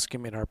we ask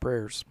Him in our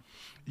prayers.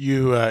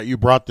 You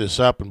brought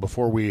this up, and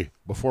before we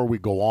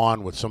go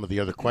on with some of the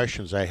other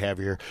questions I have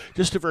here,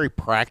 just a very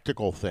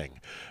practical thing.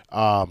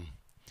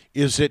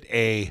 Is it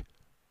a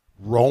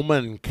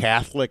Roman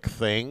Catholic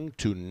thing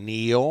to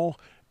kneel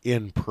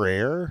in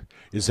prayer?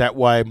 Is that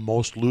why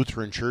most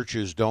Lutheran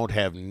churches don't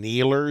have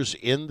kneelers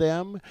in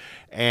them?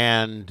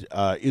 And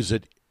is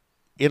it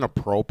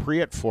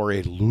inappropriate for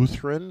a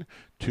Lutheran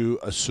to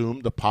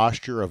assume the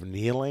posture of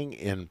kneeling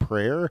in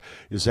prayer?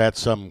 Is that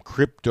some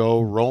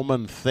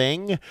crypto-Roman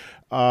thing?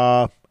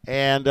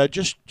 And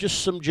just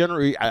some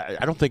general,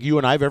 I don't think you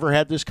and I have ever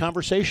had this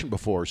conversation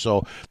before,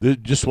 so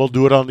we'll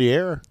do it on the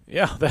air.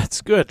 Yeah,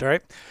 that's good,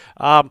 right?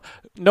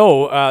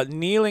 No,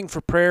 kneeling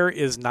for prayer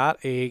is not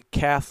a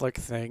Catholic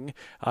thing.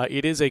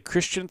 It is a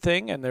Christian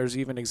thing, and there's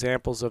even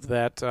examples of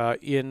that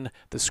in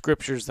the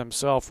scriptures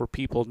themselves, where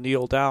people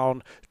kneel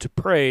down to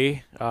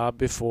pray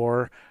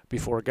before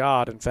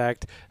God. In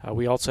fact,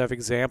 we also have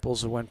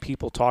examples of when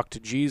people talk to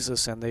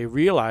Jesus and they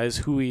realize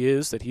who He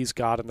is, that He's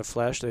God in the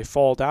flesh. They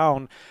fall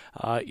down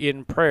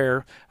in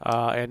prayer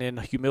and in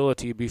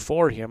humility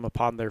before Him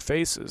upon their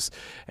faces.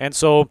 And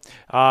so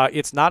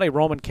it's not a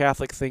Roman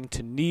Catholic thing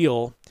to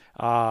kneel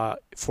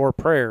for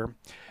prayer.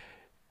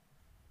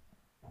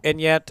 And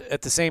yet,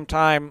 at the same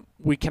time,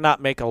 we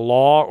cannot make a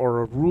law or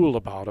a rule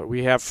about it.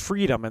 We have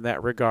freedom in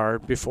that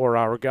regard before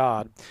our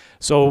God.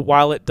 So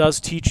while it does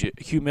teach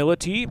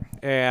humility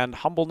and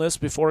humbleness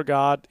before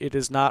God, it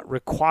is not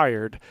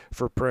required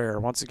for prayer.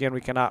 Once again,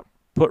 we cannot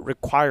put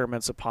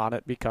requirements upon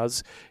it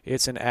because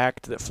it's an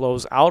act that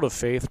flows out of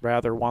faith,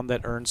 rather one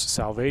that earns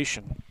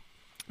salvation.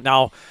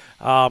 Now,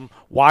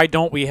 why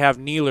don't we have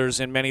kneelers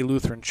in many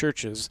Lutheran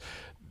churches?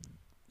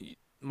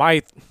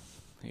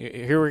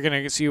 Here we're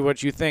going to see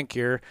what you think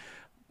here.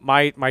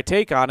 My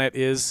take on it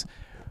is,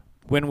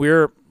 when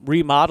we're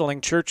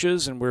remodeling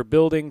churches and we're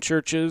building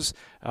churches,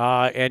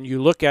 and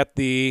you look at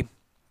the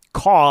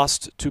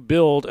cost to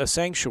build a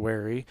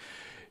sanctuary,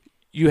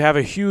 you have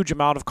a huge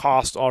amount of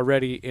cost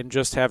already in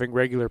just having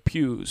regular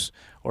pews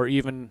or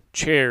even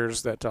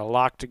chairs that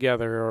lock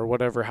together or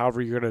whatever,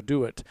 however you're going to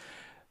do it.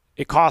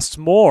 It costs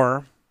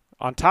more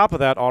on top of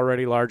that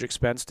already large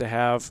expense to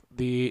have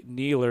the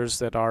kneelers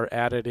that are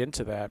added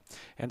into that.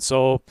 And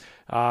so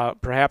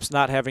perhaps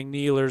not having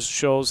kneelers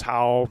shows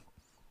how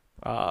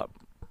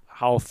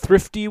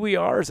thrifty we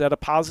are. Is that a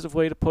positive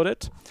way to put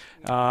it?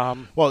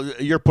 Well,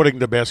 you're putting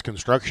the best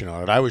construction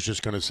on it. I was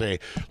just going to say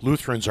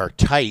Lutherans are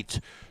tight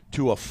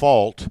to a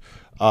fault,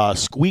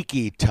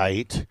 squeaky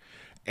tight,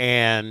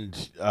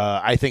 and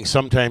I think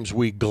sometimes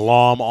we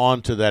glom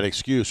onto that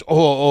excuse.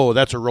 Oh,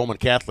 that's a Roman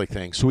Catholic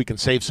thing, so we can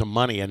save some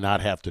money and not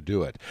have to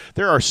do it.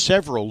 There are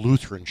several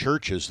Lutheran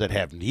churches that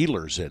have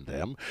kneelers in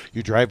them.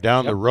 You drive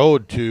down the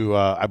road to,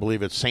 I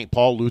believe it's St.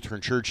 Paul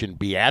Lutheran Church in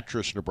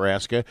Beatrice,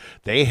 Nebraska.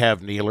 They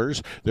have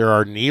kneelers. There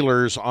are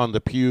kneelers on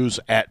the pews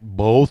at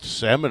both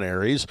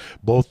seminaries,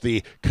 both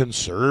the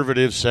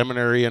conservative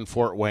seminary in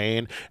Fort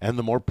Wayne and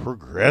the more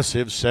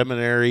progressive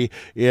seminary.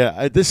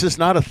 Yeah, this is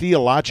not a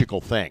theological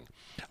thing.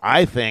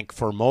 I think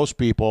for most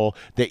people,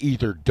 they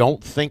either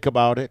don't think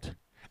about it,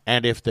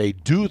 and if they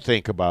do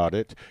think about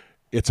it,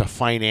 it's a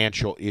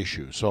financial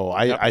issue. So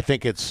I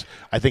think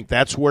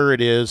that's where it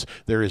is.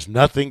 There is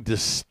nothing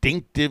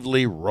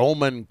distinctively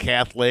Roman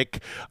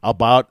Catholic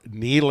about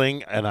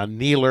kneeling and a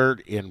kneeler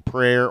in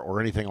prayer or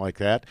anything like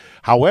that.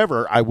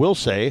 However, I will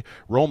say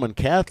Roman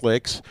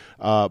Catholics,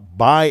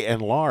 by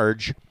and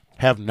large,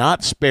 have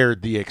not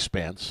spared the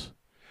expense.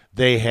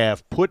 They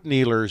have put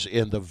kneelers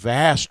in the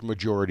vast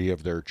majority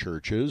of their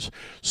churches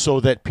so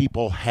that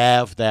people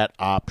have that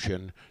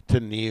option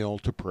to kneel,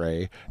 to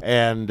pray.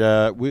 And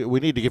we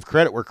need to give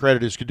credit where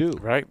credit is due.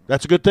 Right.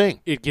 That's a good thing.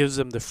 It gives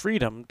them the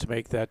freedom to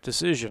make that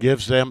decision.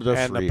 Gives them the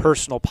and freedom. the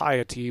personal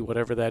piety,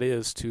 whatever that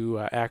is, to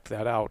act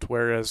that out,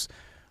 whereas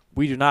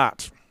we do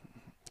not.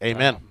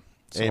 Amen.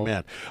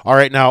 Amen. All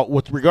right, now,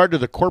 with regard to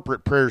the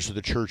corporate prayers of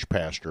the church,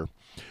 Pastor,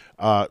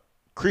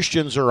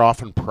 Christians are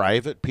often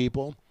private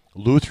people.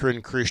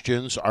 Lutheran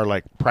Christians are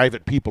like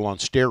private people on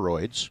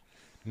steroids.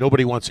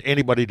 Nobody wants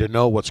anybody to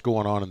know what's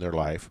going on in their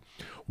life.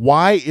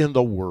 Why in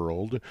the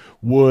world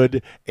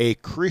would a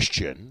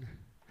Christian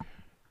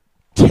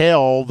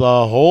tell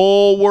the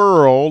whole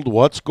world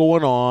what's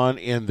going on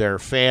in their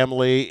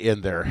family,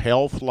 in their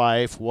health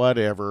life,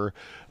 whatever?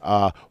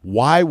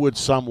 Why would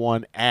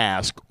someone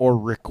ask or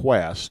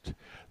request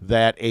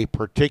that a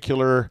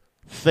particular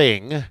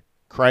thing,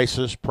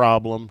 crisis,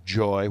 problem,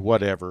 joy,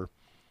 whatever,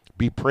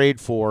 be prayed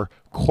for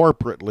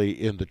corporately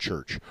in the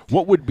church?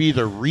 What would be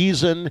the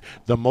reason,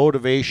 the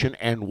motivation,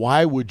 and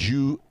why would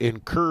you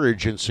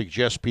encourage and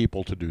suggest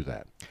people to do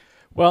that?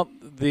 Well,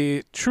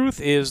 the truth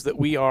is that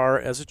we are,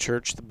 as a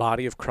church, the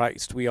body of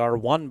Christ. We are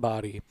one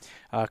body,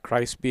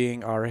 Christ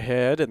being our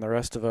head and the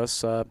rest of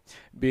us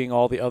being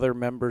all the other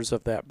members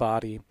of that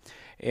body.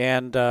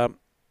 And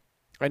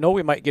I know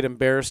we might get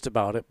embarrassed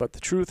about it, but the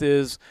truth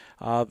is,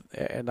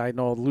 and I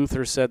know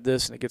Luther said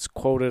this, and it gets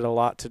quoted a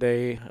lot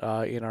today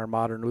in our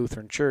modern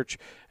Lutheran church,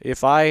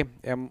 if I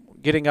am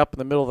getting up in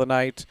the middle of the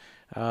night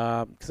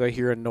because I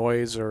hear a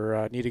noise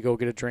or need to go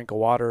get a drink of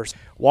water,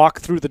 walk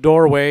through the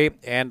doorway,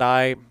 and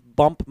I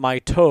bump my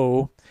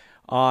toe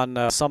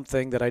on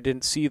something that I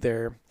didn't see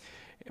there,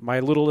 my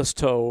littlest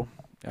toe,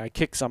 I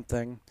kick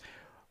something,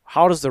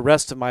 how does the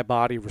rest of my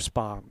body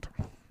respond?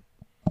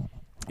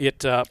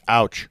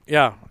 Ouch.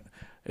 Yeah.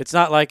 It's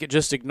not like it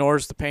just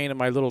ignores the pain in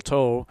my little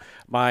toe.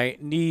 My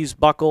knees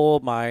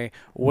buckle, my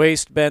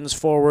waist bends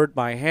forward,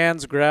 my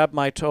hands grab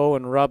my toe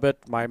and rub it,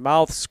 my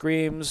mouth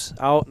screams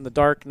out in the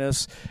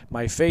darkness,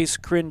 my face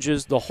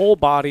cringes, the whole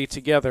body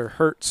together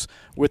hurts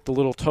with the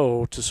little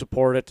toe to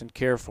support it and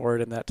care for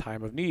it in that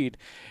time of need.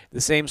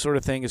 The same sort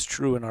of thing is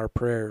true in our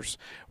prayers.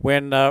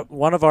 When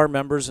one of our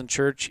members in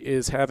church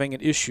is having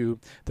an issue,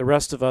 the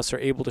rest of us are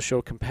able to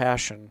show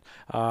compassion,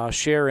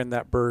 share in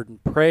that burden,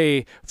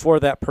 pray for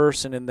that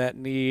person in that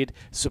need,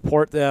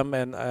 support them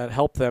and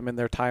help them in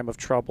their time of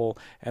trouble.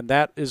 And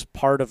that is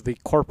part of the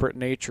corporate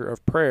nature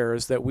of prayer,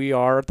 is that we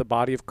are the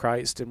body of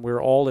Christ and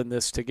we're all in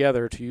this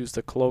together, to use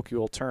the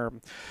colloquial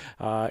term.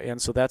 And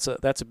so that's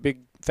a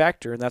big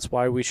factor, and that's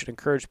why we should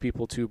encourage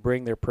people to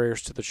bring their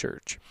prayers to the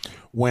church.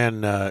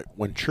 When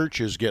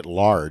churches get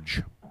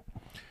large,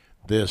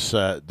 this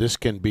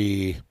can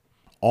be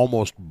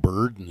almost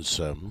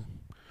burdensome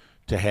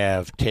to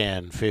have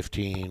 10,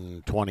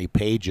 15, 20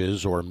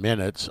 pages or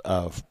minutes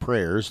of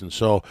prayers. And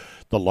so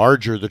the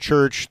larger the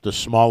church, the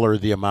smaller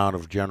the amount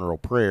of general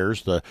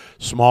prayers. The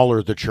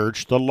smaller the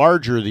church, the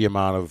larger the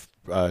amount of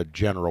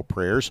general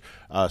prayers,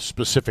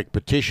 specific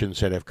petitions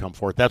that have come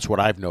forth. That's what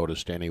I've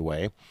noticed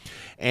anyway.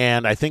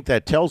 And I think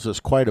that tells us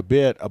quite a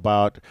bit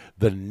about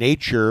the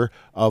nature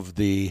of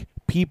the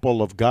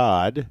people of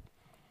God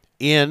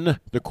in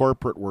the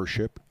corporate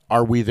worship.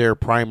 Are we there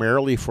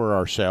primarily for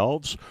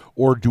ourselves,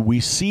 or do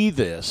we see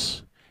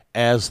this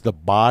as the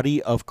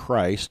body of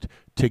Christ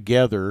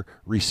together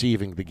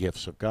receiving the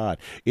gifts of God.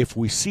 If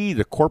we see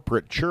the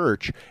corporate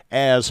church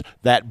as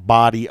that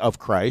body of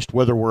Christ,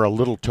 whether we're a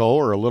little toe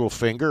or a little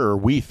finger, or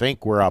we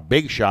think we're a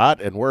big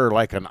shot and we're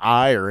like an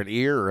eye or an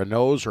ear or a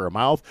nose or a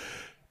mouth,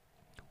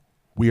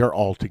 we are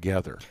all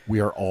together.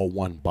 We are all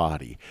one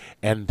body.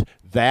 And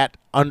that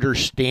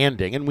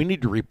understanding, and we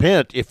need to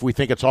repent if we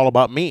think it's all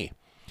about me.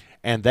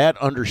 And that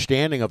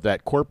understanding of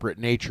that corporate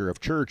nature of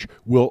church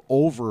will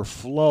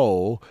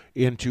overflow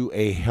into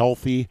a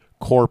healthy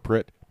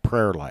corporate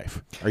prayer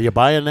life. Are you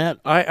buying that?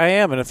 I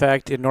am. And in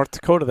fact, in North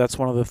Dakota, that's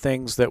one of the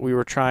things that we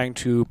were trying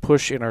to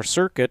push in our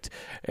circuit,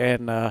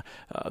 and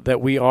that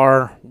we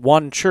are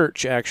one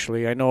church,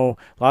 actually. I know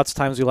lots of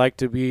times we like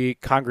to be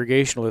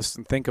congregationalists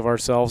and think of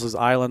ourselves as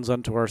islands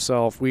unto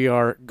ourselves. We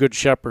are Good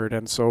Shepherd,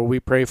 and so we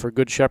pray for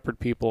Good Shepherd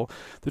people.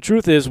 The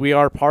truth is we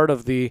are part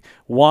of the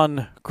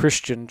one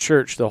Christian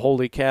church, the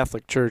Holy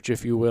Catholic Church,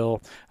 if you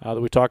will,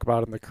 that we talk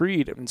about in the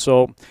Creed. And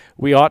so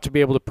we ought to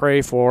be able to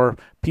pray for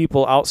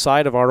people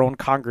outside of our own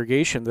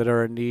congregation that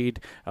are in need,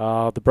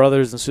 the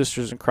brothers and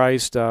sisters in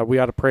Christ. We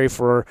ought to pray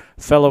for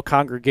fellow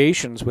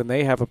congregations when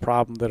they have a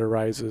problem that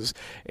arises.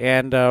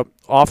 And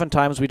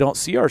oftentimes we don't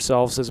see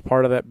ourselves as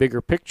part of that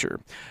bigger picture.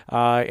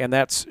 And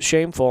that's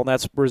shameful, and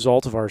that's a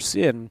result of our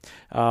sin.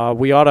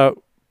 We ought to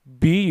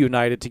be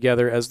united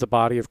together as the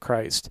body of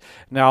Christ.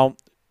 Now,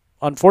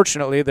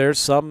 unfortunately, there's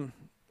some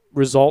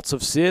results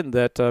of sin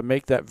that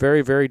make that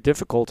very, very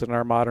difficult in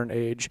our modern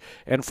age.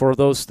 And for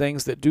those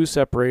things that do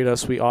separate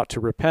us, we ought to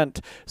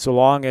repent, so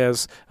long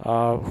as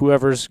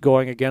whoever's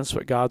going against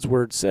what God's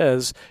Word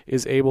says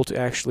is able to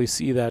actually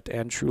see that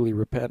and truly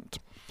repent.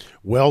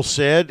 Well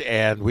said,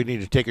 and we need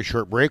to take a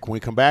short break. When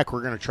we come back,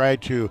 we're going to try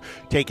to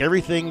take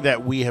everything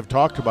that we have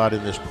talked about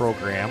in this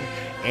program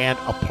and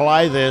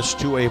apply this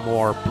to a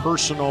more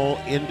personal,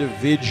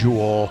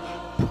 individual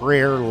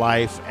prayer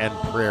life and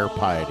prayer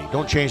piety.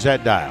 Don't change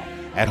that dial.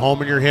 At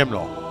Home in Your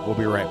Hymnal. We'll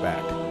be right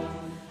back.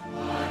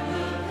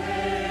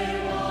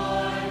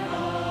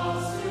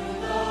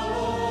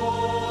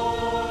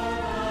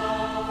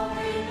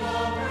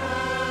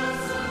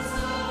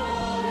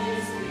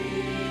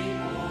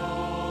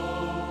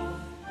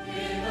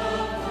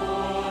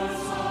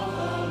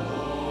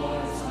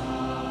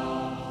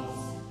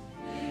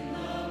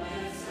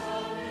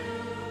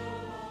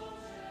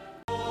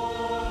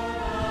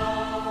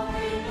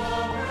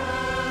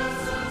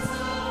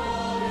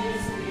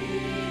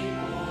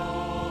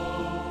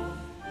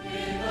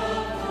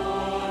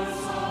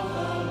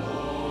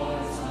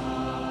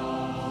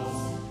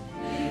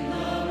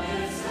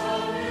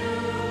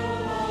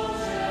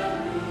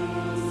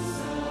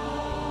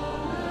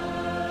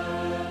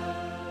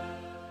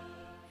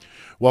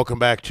 Welcome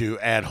back to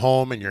At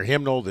Home in Your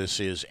Hymnal.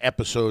 This is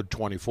episode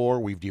 24.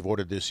 We've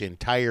devoted this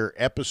entire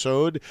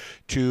episode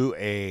to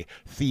a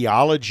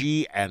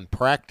theology and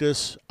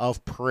practice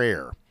of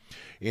prayer.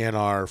 In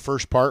our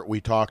first part,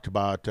 we talked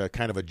about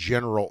kind of a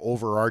general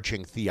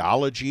overarching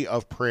theology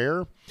of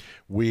prayer.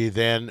 We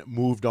then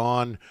moved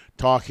on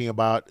talking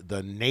about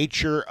the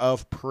nature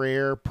of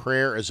prayer.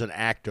 Prayer is an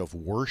act of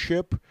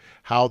worship,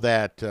 how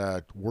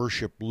that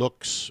worship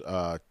looks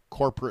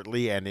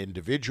corporately and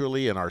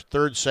individually. In our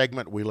third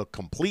segment, we look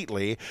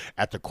completely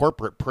at the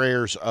corporate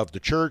prayers of the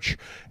church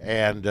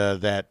and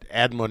that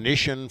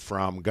admonition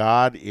from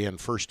God in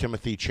 1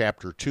 Timothy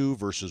chapter 2,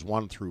 verses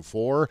 1 through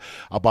 4,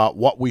 about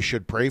what we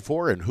should pray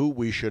for and who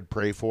we should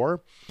pray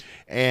for.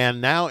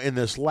 And now in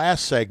this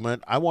last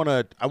segment, I want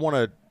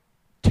to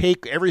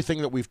take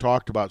everything that we've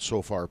talked about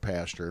so far,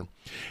 Pastor,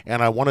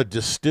 and I want to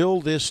distill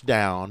this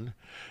down.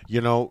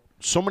 You know,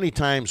 so many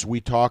times we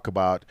talk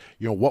about,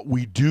 what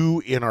we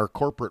do in our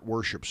corporate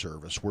worship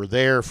service. We're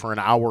there for an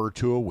hour or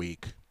two a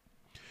week.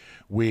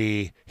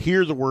 We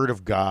hear the Word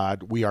of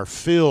God. We are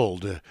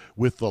filled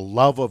with the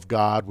love of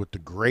God, with the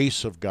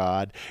grace of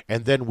God,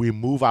 and then we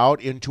move out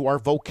into our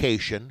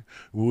vocation.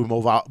 We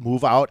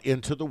move out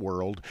into the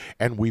world,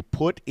 and we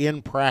put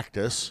in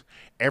practice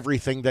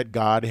everything that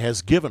God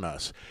has given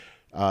us.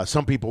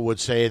 Some people would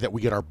say that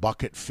we get our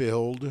bucket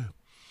filled,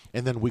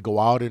 and then we go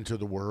out into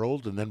the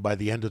world, and then by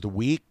the end of the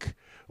week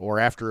or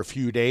after a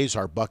few days,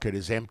 our bucket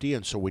is empty,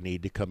 and so we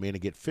need to come in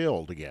and get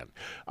filled again.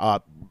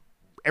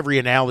 Every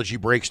analogy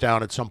breaks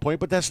down at some point,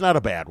 but that's not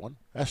a bad one.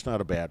 That's not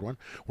a bad one.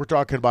 We're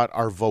talking about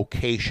our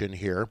vocation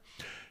here.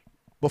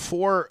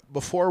 Before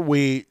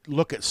we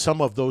look at some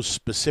of those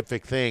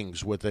specific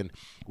things with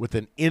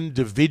an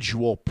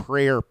individual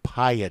prayer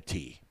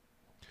piety,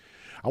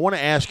 I want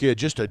to ask you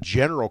just a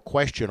general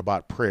question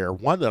about prayer,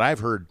 one that I've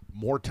heard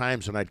more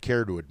times than I'd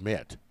care to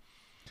admit.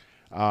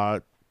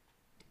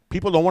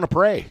 People don't want to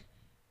pray.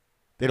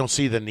 They don't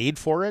see the need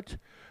for it.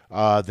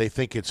 They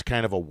think it's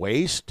kind of a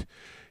waste.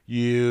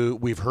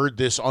 We've heard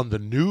this on the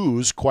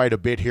news quite a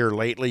bit here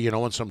lately,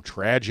 when some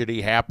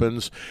tragedy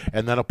happens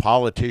and then a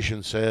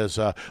politician says,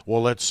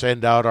 well, let's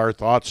send out our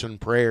thoughts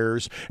and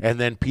prayers. And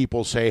then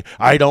people say,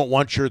 I don't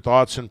want your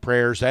thoughts and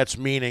prayers. That's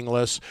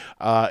meaningless.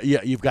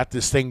 You've got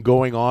this thing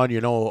going on,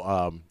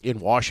 in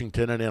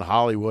Washington and in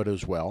Hollywood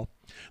as well.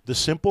 The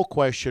simple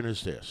question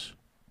is this.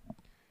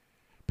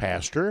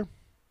 Pastor,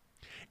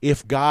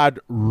 if God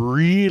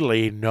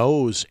really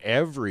knows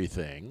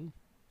everything,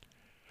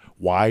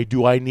 why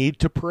do I need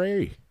to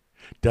pray?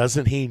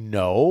 Doesn't he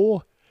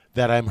know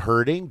that I'm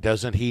hurting?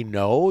 Doesn't he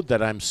know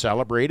that I'm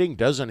celebrating?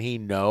 Doesn't he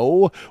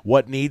know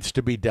what needs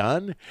to be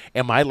done?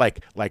 Am I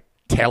like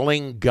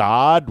telling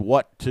God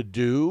what to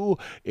do?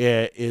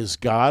 Is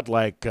God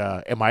like,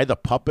 am I the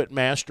puppet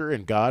master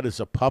and God is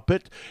a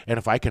puppet? And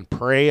if I can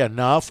pray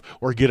enough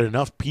or get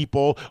enough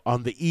people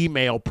on the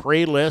email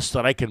pray list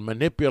that I can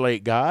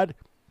manipulate God?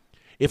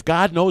 If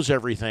God knows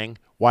everything,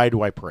 why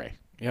do I pray?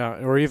 Yeah,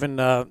 or even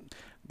the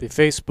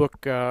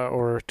Facebook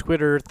or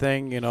Twitter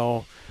thing,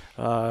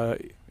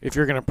 if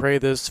you're going to pray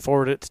this,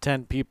 forward it to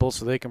 10 people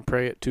so they can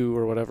pray it too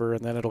or whatever,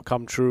 and then it'll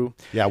come true.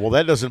 Yeah, well,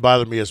 that doesn't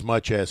bother me as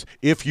much as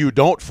if you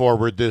don't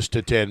forward this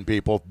to 10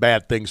 people,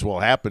 bad things will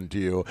happen to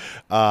you.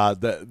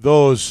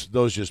 Those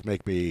just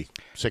make me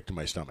sick to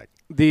my stomach.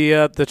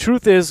 The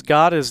truth is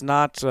God is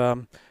not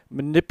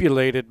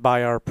manipulated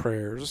by our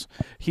prayers.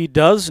 He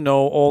does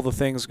know all the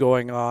things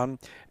going on,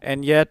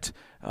 and yet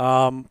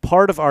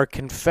part of our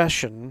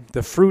confession,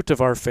 the fruit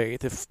of our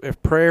faith,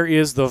 if prayer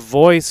is the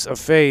voice of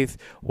faith,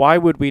 why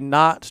would we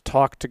not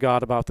talk to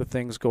God about the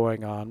things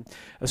going on?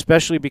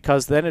 Especially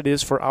because then it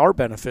is for our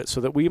benefit,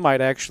 so that we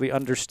might actually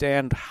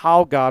understand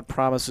how God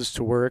promises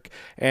to work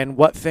and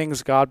what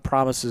things God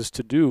promises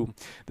to do.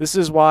 This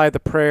is why the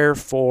prayer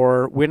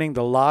for winning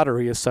the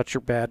lottery is such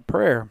a bad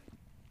prayer.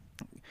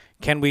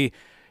 Can we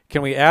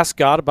ask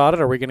God about it?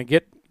 Are we going to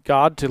get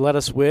God to let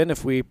us win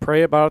if we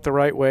pray about it the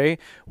right way?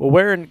 Well,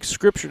 where in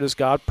Scripture does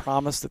God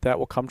promise that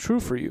will come true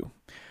for you?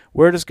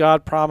 Where does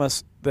God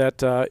promise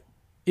that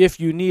if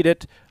you need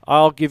it,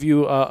 I'll give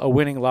you a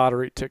winning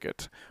lottery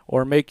ticket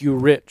or make you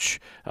rich?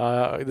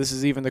 This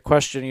is even the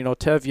question,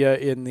 Tevye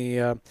in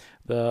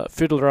the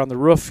Fiddler on the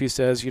Roof, he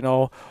says,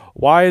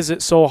 why is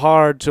it so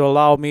hard to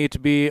allow me to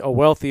be a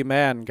wealthy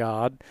man,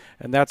 God?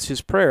 And that's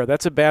his prayer.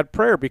 That's a bad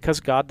prayer because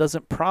God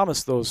doesn't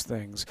promise those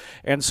things.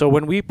 And so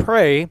when we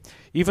pray,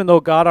 even though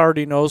God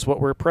already knows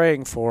what we're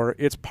praying for,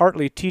 it's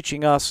partly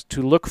teaching us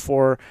to look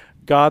for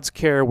God's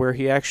care where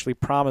he actually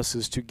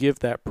promises to give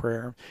that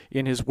prayer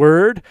in his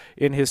word,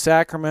 in his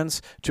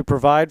sacraments, to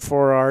provide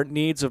for our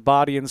needs of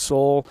body and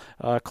soul,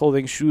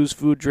 clothing, shoes,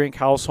 food, drink,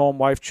 house, home,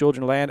 wife,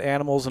 children, land,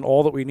 animals, and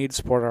all that we need to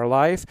support our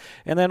life,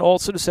 and then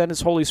also to send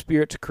his Holy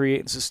Spirit to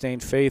create and sustain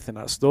faith in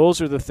us. Those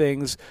are the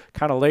things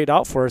kind of laid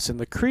out for us in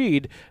the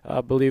Creed,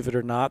 believe it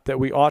or not, that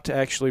we ought to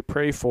actually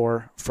pray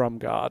for from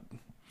God.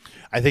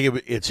 I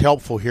think it's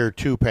helpful here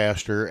too,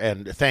 Pastor,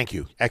 and thank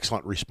you.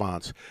 Excellent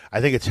response.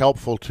 I think it's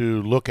helpful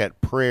to look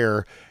at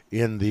prayer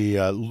in the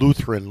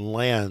Lutheran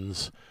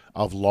lens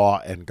of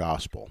law and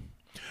gospel.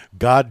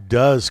 God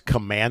does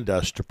command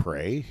us to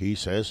pray. He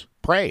says,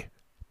 pray.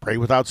 Pray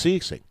without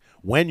ceasing.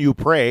 When you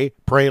pray,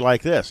 pray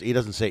like this. He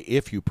doesn't say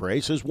if you pray,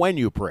 he says when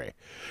you pray.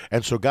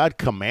 And so God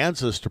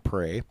commands us to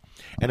pray,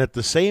 and at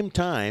the same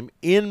time,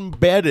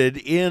 embedded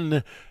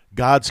in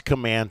God's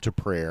command to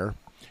prayer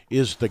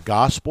is the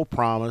gospel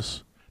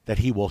promise that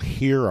he will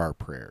hear our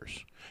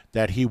prayers,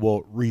 that he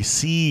will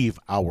receive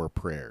our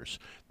prayers,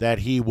 that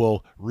he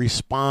will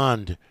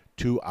respond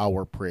to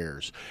our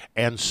prayers.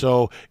 And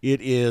so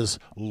it is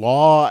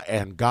law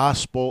and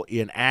gospel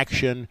in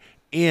action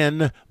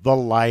in the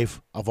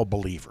life of a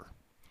believer.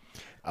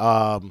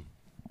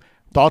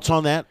 Thoughts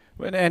on that?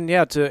 And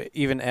yeah, to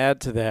even add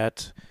to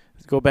that,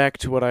 go back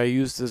to what I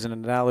used as an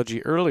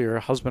analogy earlier,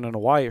 a husband and a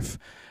wife.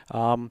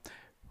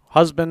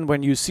 Husband,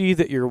 when you see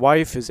that your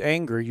wife is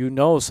angry, you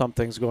know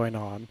something's going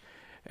on,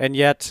 and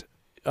yet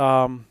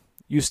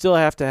you still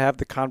have to have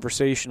the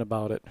conversation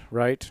about it,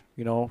 right?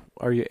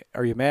 Are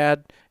you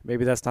mad?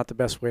 Maybe that's not the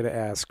best way to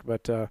ask,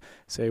 but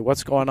say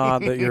what's going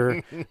on that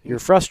you're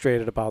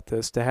frustrated about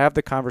this. To have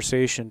the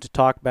conversation, to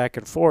talk back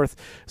and forth,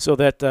 so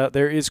that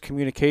there is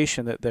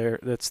communication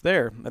that's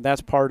there, and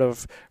that's part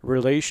of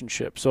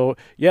relationship. So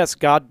yes,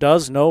 God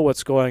does know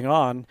what's going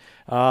on,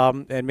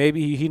 and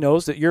maybe He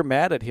knows that you're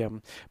mad at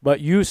Him, but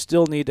you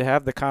still need to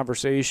have the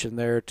conversation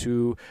there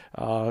to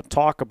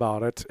talk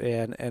about it,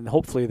 and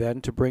hopefully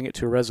then to bring it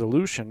to a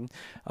resolution.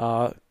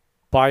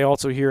 By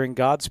also hearing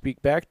God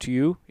speak back to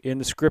you in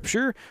the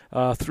Scripture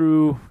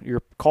through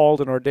your called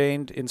and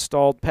ordained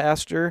installed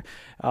pastor,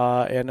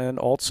 and then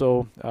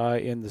also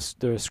in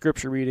the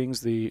Scripture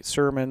readings, the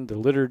sermon, the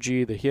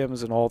liturgy, the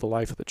hymns, and all the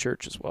life of the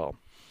church as well.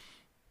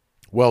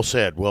 Well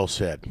said, well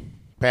said.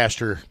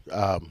 Pastor,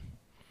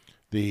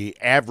 the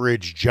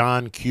average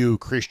John Q.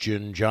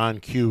 Christian, John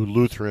Q.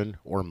 Lutheran,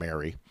 or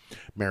Mary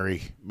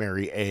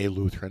A.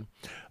 Lutheran,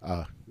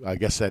 I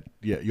guess that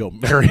you'll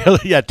marry.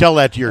 Yeah, tell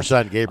that to your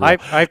son, Gabriel.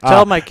 I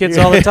tell my kids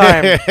all the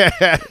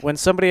time. When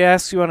somebody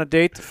asks you on a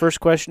date, the first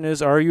question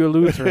is, "Are you a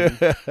Lutheran?"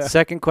 The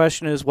second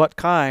question is, "What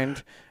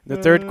kind?" The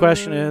third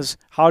question is,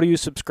 "How do you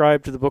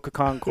subscribe to the Book of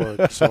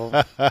Concord?"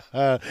 So,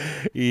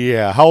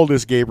 yeah. How old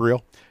is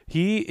Gabriel?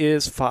 He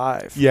is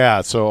 5.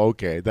 Yeah. So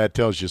okay, that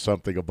tells you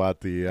something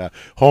about the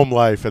home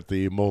life at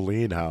the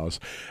Moline house.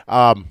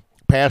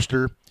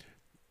 Pastor,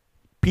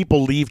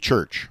 people leave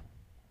church.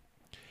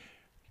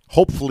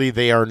 hopefully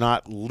they are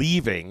not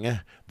leaving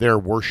their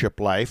worship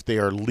life. They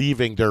are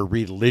leaving their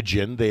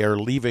religion. They are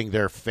leaving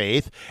their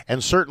faith.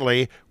 And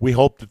certainly we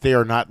hope that they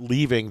are not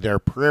leaving their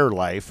prayer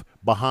life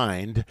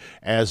behind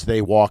as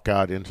they walk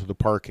out into the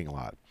parking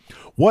lot.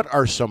 What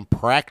are some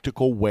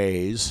practical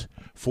ways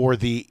for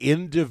the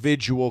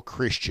individual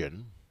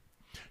Christian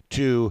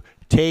to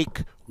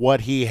take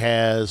what he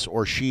has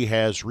or she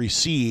has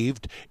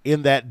received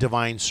in that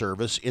divine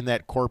service, in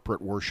that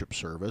corporate worship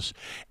service,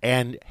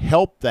 and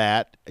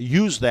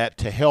use that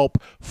to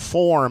help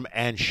form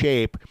and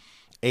shape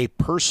a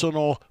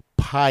personal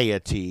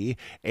piety,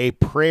 a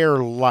prayer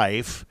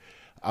life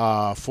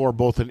for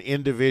both an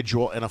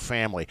individual and a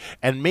family?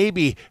 And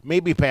maybe,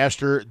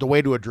 Pastor, the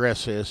way to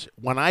address this,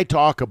 when I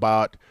talk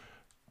about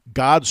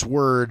God's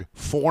Word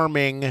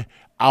forming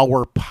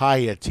our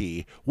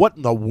piety, what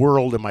in the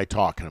world am I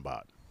talking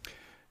about?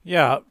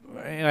 Yeah,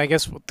 and I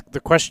guess the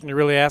question you're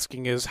really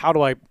asking is, how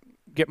do I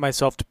get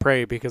myself to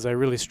pray? Because I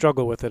really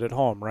struggle with it at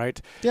home,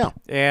 right? Yeah.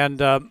 And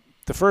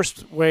the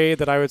first way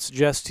that I would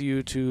suggest to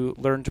you to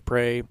learn to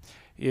pray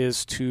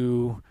is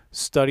to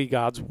study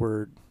God's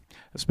Word.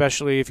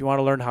 Especially if you want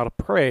to learn how to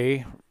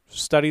pray,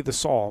 study the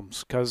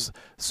Psalms, because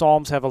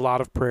Psalms have a lot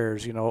of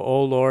prayers. You know,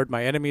 "Oh Lord,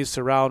 my enemies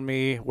surround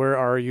me. Where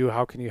are you?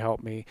 How can you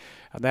help me?"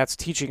 And that's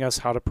teaching us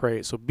how to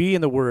pray. So be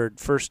in the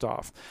Word, first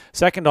off.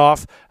 Second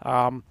off,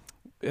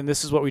 and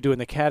this is what we do in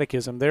the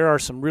Catechism, there are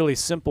some really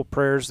simple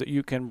prayers that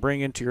you can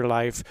bring into your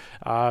life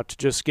to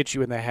just get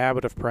you in the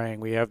habit of praying.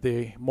 We have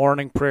the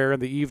morning prayer,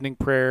 the evening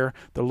prayer,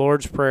 the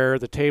Lord's Prayer,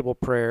 the table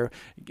prayer.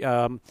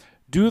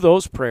 Do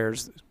those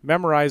prayers,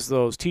 memorize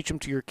those, teach them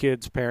to your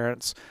kids,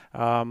 parents,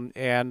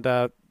 and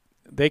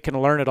they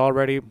can learn it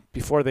already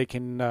before they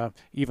can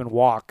even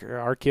walk.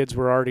 Our kids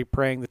were already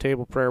praying the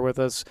table prayer with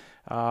us,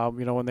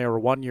 when they were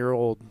 1 year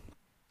old.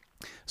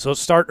 So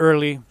start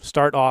early,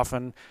 start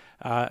often,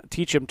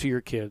 teach them to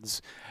your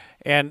kids.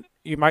 And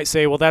you might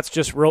say, well, that's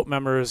just rote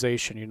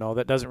memorization,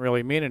 that doesn't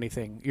really mean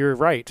anything. You're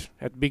right.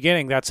 At the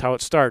beginning, that's how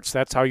it starts.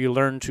 That's how you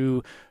learn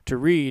to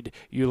read.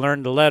 You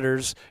learn the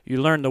letters,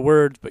 you learn the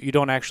words, but you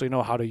don't actually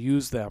know how to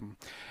use them.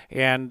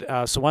 And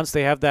so once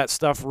they have that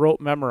stuff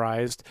rote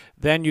memorized,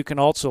 then you can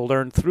also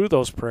learn through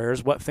those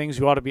prayers what things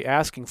you ought to be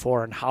asking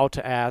for and how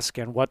to ask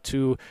and what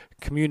to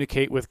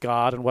communicate with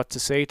God and what to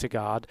say to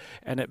God.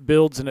 And it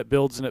builds and it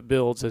builds and it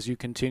builds as you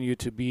continue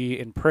to be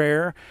in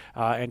prayer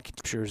and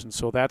scriptures. And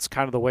so that's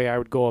kind of the way I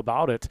would go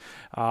about it.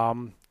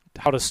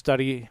 How to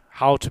study,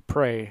 how to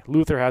pray.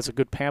 Luther has a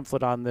good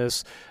pamphlet on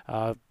this.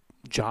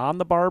 John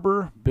the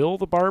Barber, Bill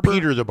the Barber,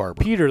 Peter the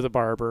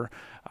Barber,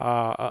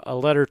 a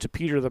letter to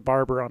Peter the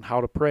Barber on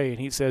how to pray. And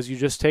he says you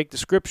just take the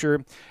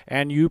scripture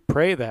and you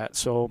pray that.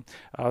 So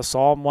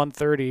Psalm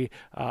 130,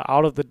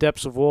 out of the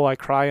depths of woe I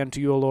cry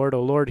unto you, O Lord.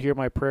 O Lord, hear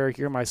my prayer,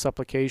 hear my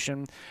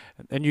supplication.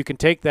 And you can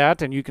take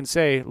that and you can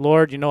say,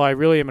 Lord, I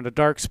really am in a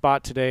dark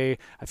spot today.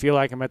 I feel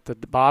like I'm at the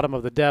bottom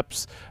of the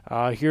depths.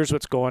 Here's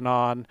what's going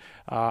on.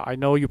 I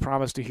know you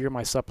promised to hear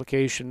my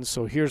supplications,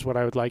 so here's what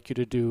I would like you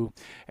to do.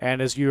 And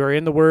as you are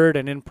in the Word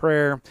and in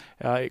prayer,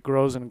 it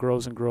grows and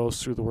grows and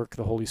grows through the work of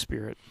the Holy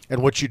Spirit.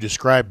 And what you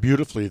described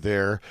beautifully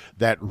there,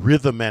 that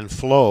rhythm and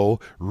flow,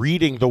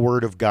 reading the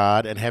Word of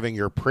God and having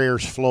your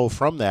prayers flow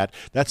from that,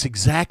 that's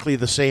exactly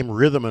the same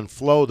rhythm and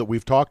flow that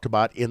we've talked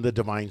about in the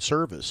divine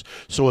service.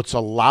 So it's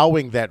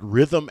allowing that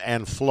rhythm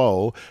and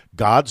flow,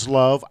 God's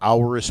love,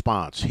 our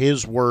response,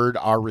 His Word,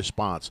 our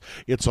response.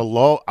 It's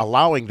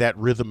allowing that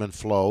rhythm and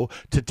flow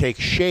to take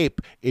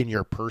shape in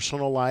your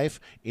personal life,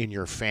 in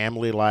your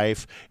family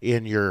life,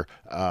 in your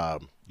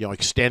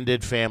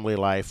extended family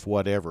life,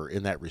 whatever,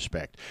 in that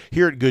respect.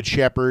 Here at Good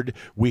Shepherd,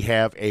 we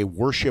have a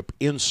worship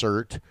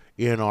insert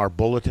in our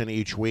bulletin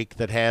each week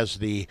that has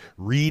the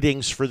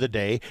readings for the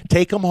day.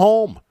 Take them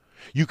home.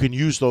 You can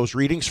use those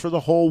readings for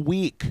the whole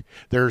week.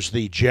 There's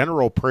the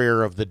general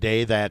prayer of the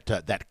day,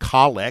 that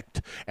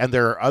collect, and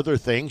there are other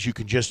things. You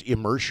can just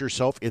immerse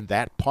yourself in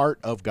that part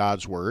of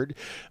God's Word.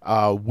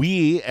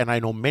 We, and I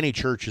know many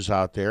churches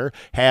out there,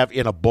 have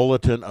in a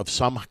bulletin of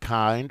some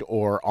kind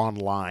or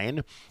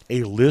online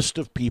a list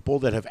of people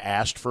that have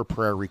asked for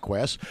prayer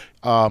requests.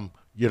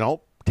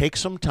 Take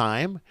some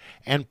time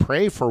and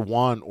pray for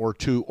one or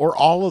two or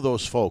all of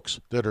those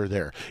folks that are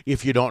there.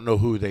 If you don't know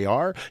who they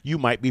are, you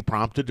might be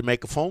prompted to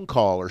make a phone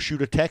call or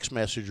shoot a text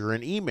message or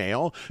an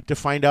email to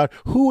find out,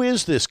 who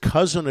is this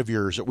cousin of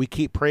yours that we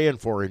keep praying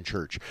for in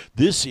church?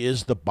 This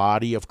is the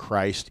body of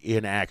Christ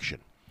in action.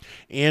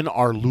 In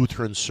our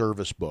Lutheran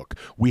Service Book,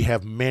 we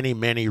have many,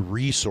 many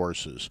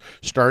resources,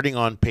 starting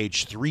on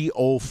page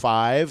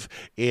 305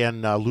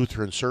 in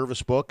Lutheran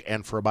Service Book,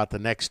 and for about the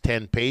next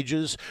 10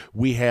 pages,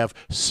 we have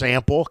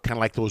sample, kind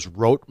of like those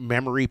rote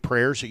memory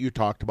prayers that you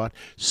talked about,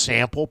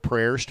 sample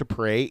prayers to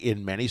pray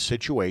in many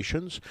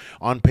situations.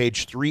 On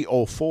page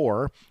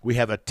 304, we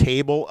have a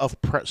table of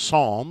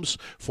psalms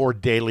for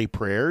daily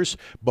prayers.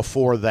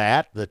 Before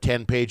that, the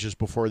 10 pages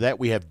before that,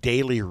 we have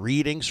daily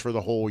readings for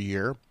the whole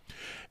year.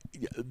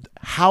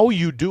 How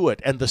you do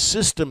it and the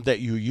system that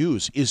you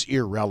use is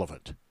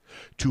irrelevant.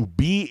 To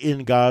be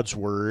in God's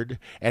Word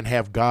and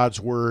have God's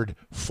Word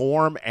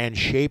form and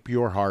shape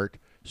your heart,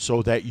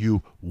 so that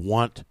you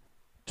want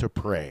to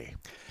pray.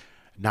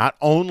 Not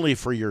only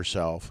for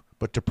yourself,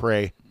 but to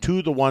pray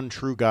to the one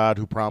true God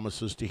who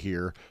promises to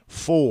hear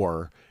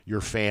for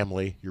your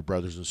family, your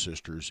brothers and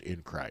sisters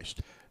in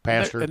Christ.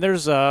 Pastor? And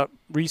there's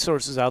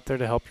resources out there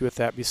to help you with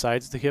that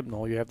besides the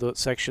hymnal. You have the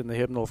section, the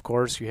hymnal, of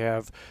course. You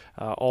have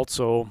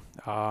also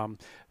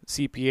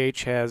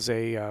CPH has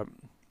a,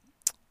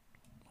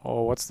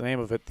 what's the name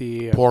of it?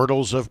 The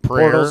Portals of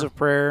Prayer. Portals of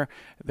Prayer.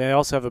 They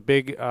also have a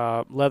big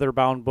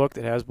leather-bound book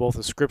that has both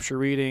a scripture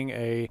reading,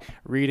 a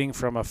reading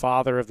from a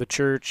father of the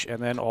church,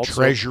 and then also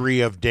Treasury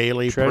of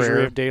Daily Prayer.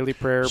 Treasury of Daily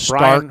Prayer.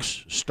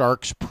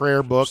 Stark's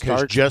prayer book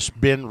has just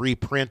been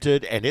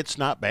reprinted, and it's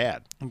not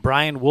bad.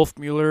 Brian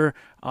Wolfmueller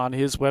on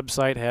his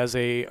website has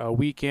a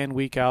week in,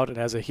 week out. It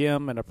has a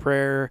hymn and a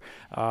prayer,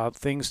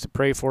 things to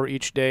pray for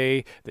each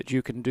day that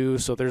you can do.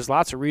 So there's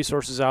lots of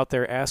resources out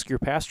there. Ask your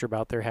pastor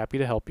about. They're happy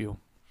to help you.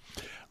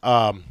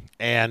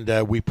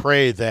 And we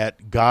pray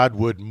that God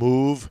would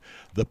move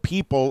the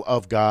people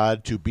of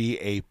God to be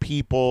a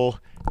people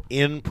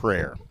in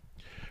prayer.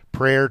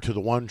 Prayer to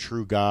the one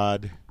true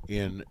God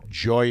in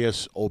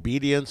joyous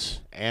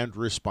obedience and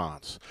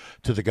response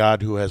to the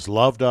God who has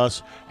loved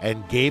us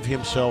and gave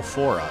himself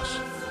for us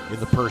in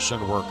the person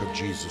and work of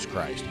Jesus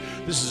Christ.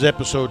 This is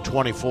episode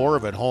 24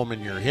 of At Home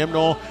in Your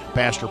Hymnal.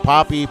 Pastor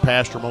Poppy,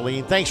 Pastor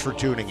Moline, thanks for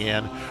tuning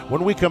in.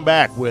 When we come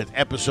back with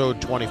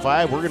episode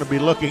 25, we're going to be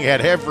looking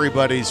at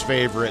everybody's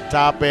favorite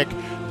topic,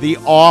 the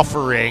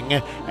offering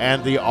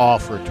and the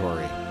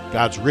offertory.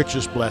 God's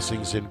richest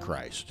blessings in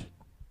Christ.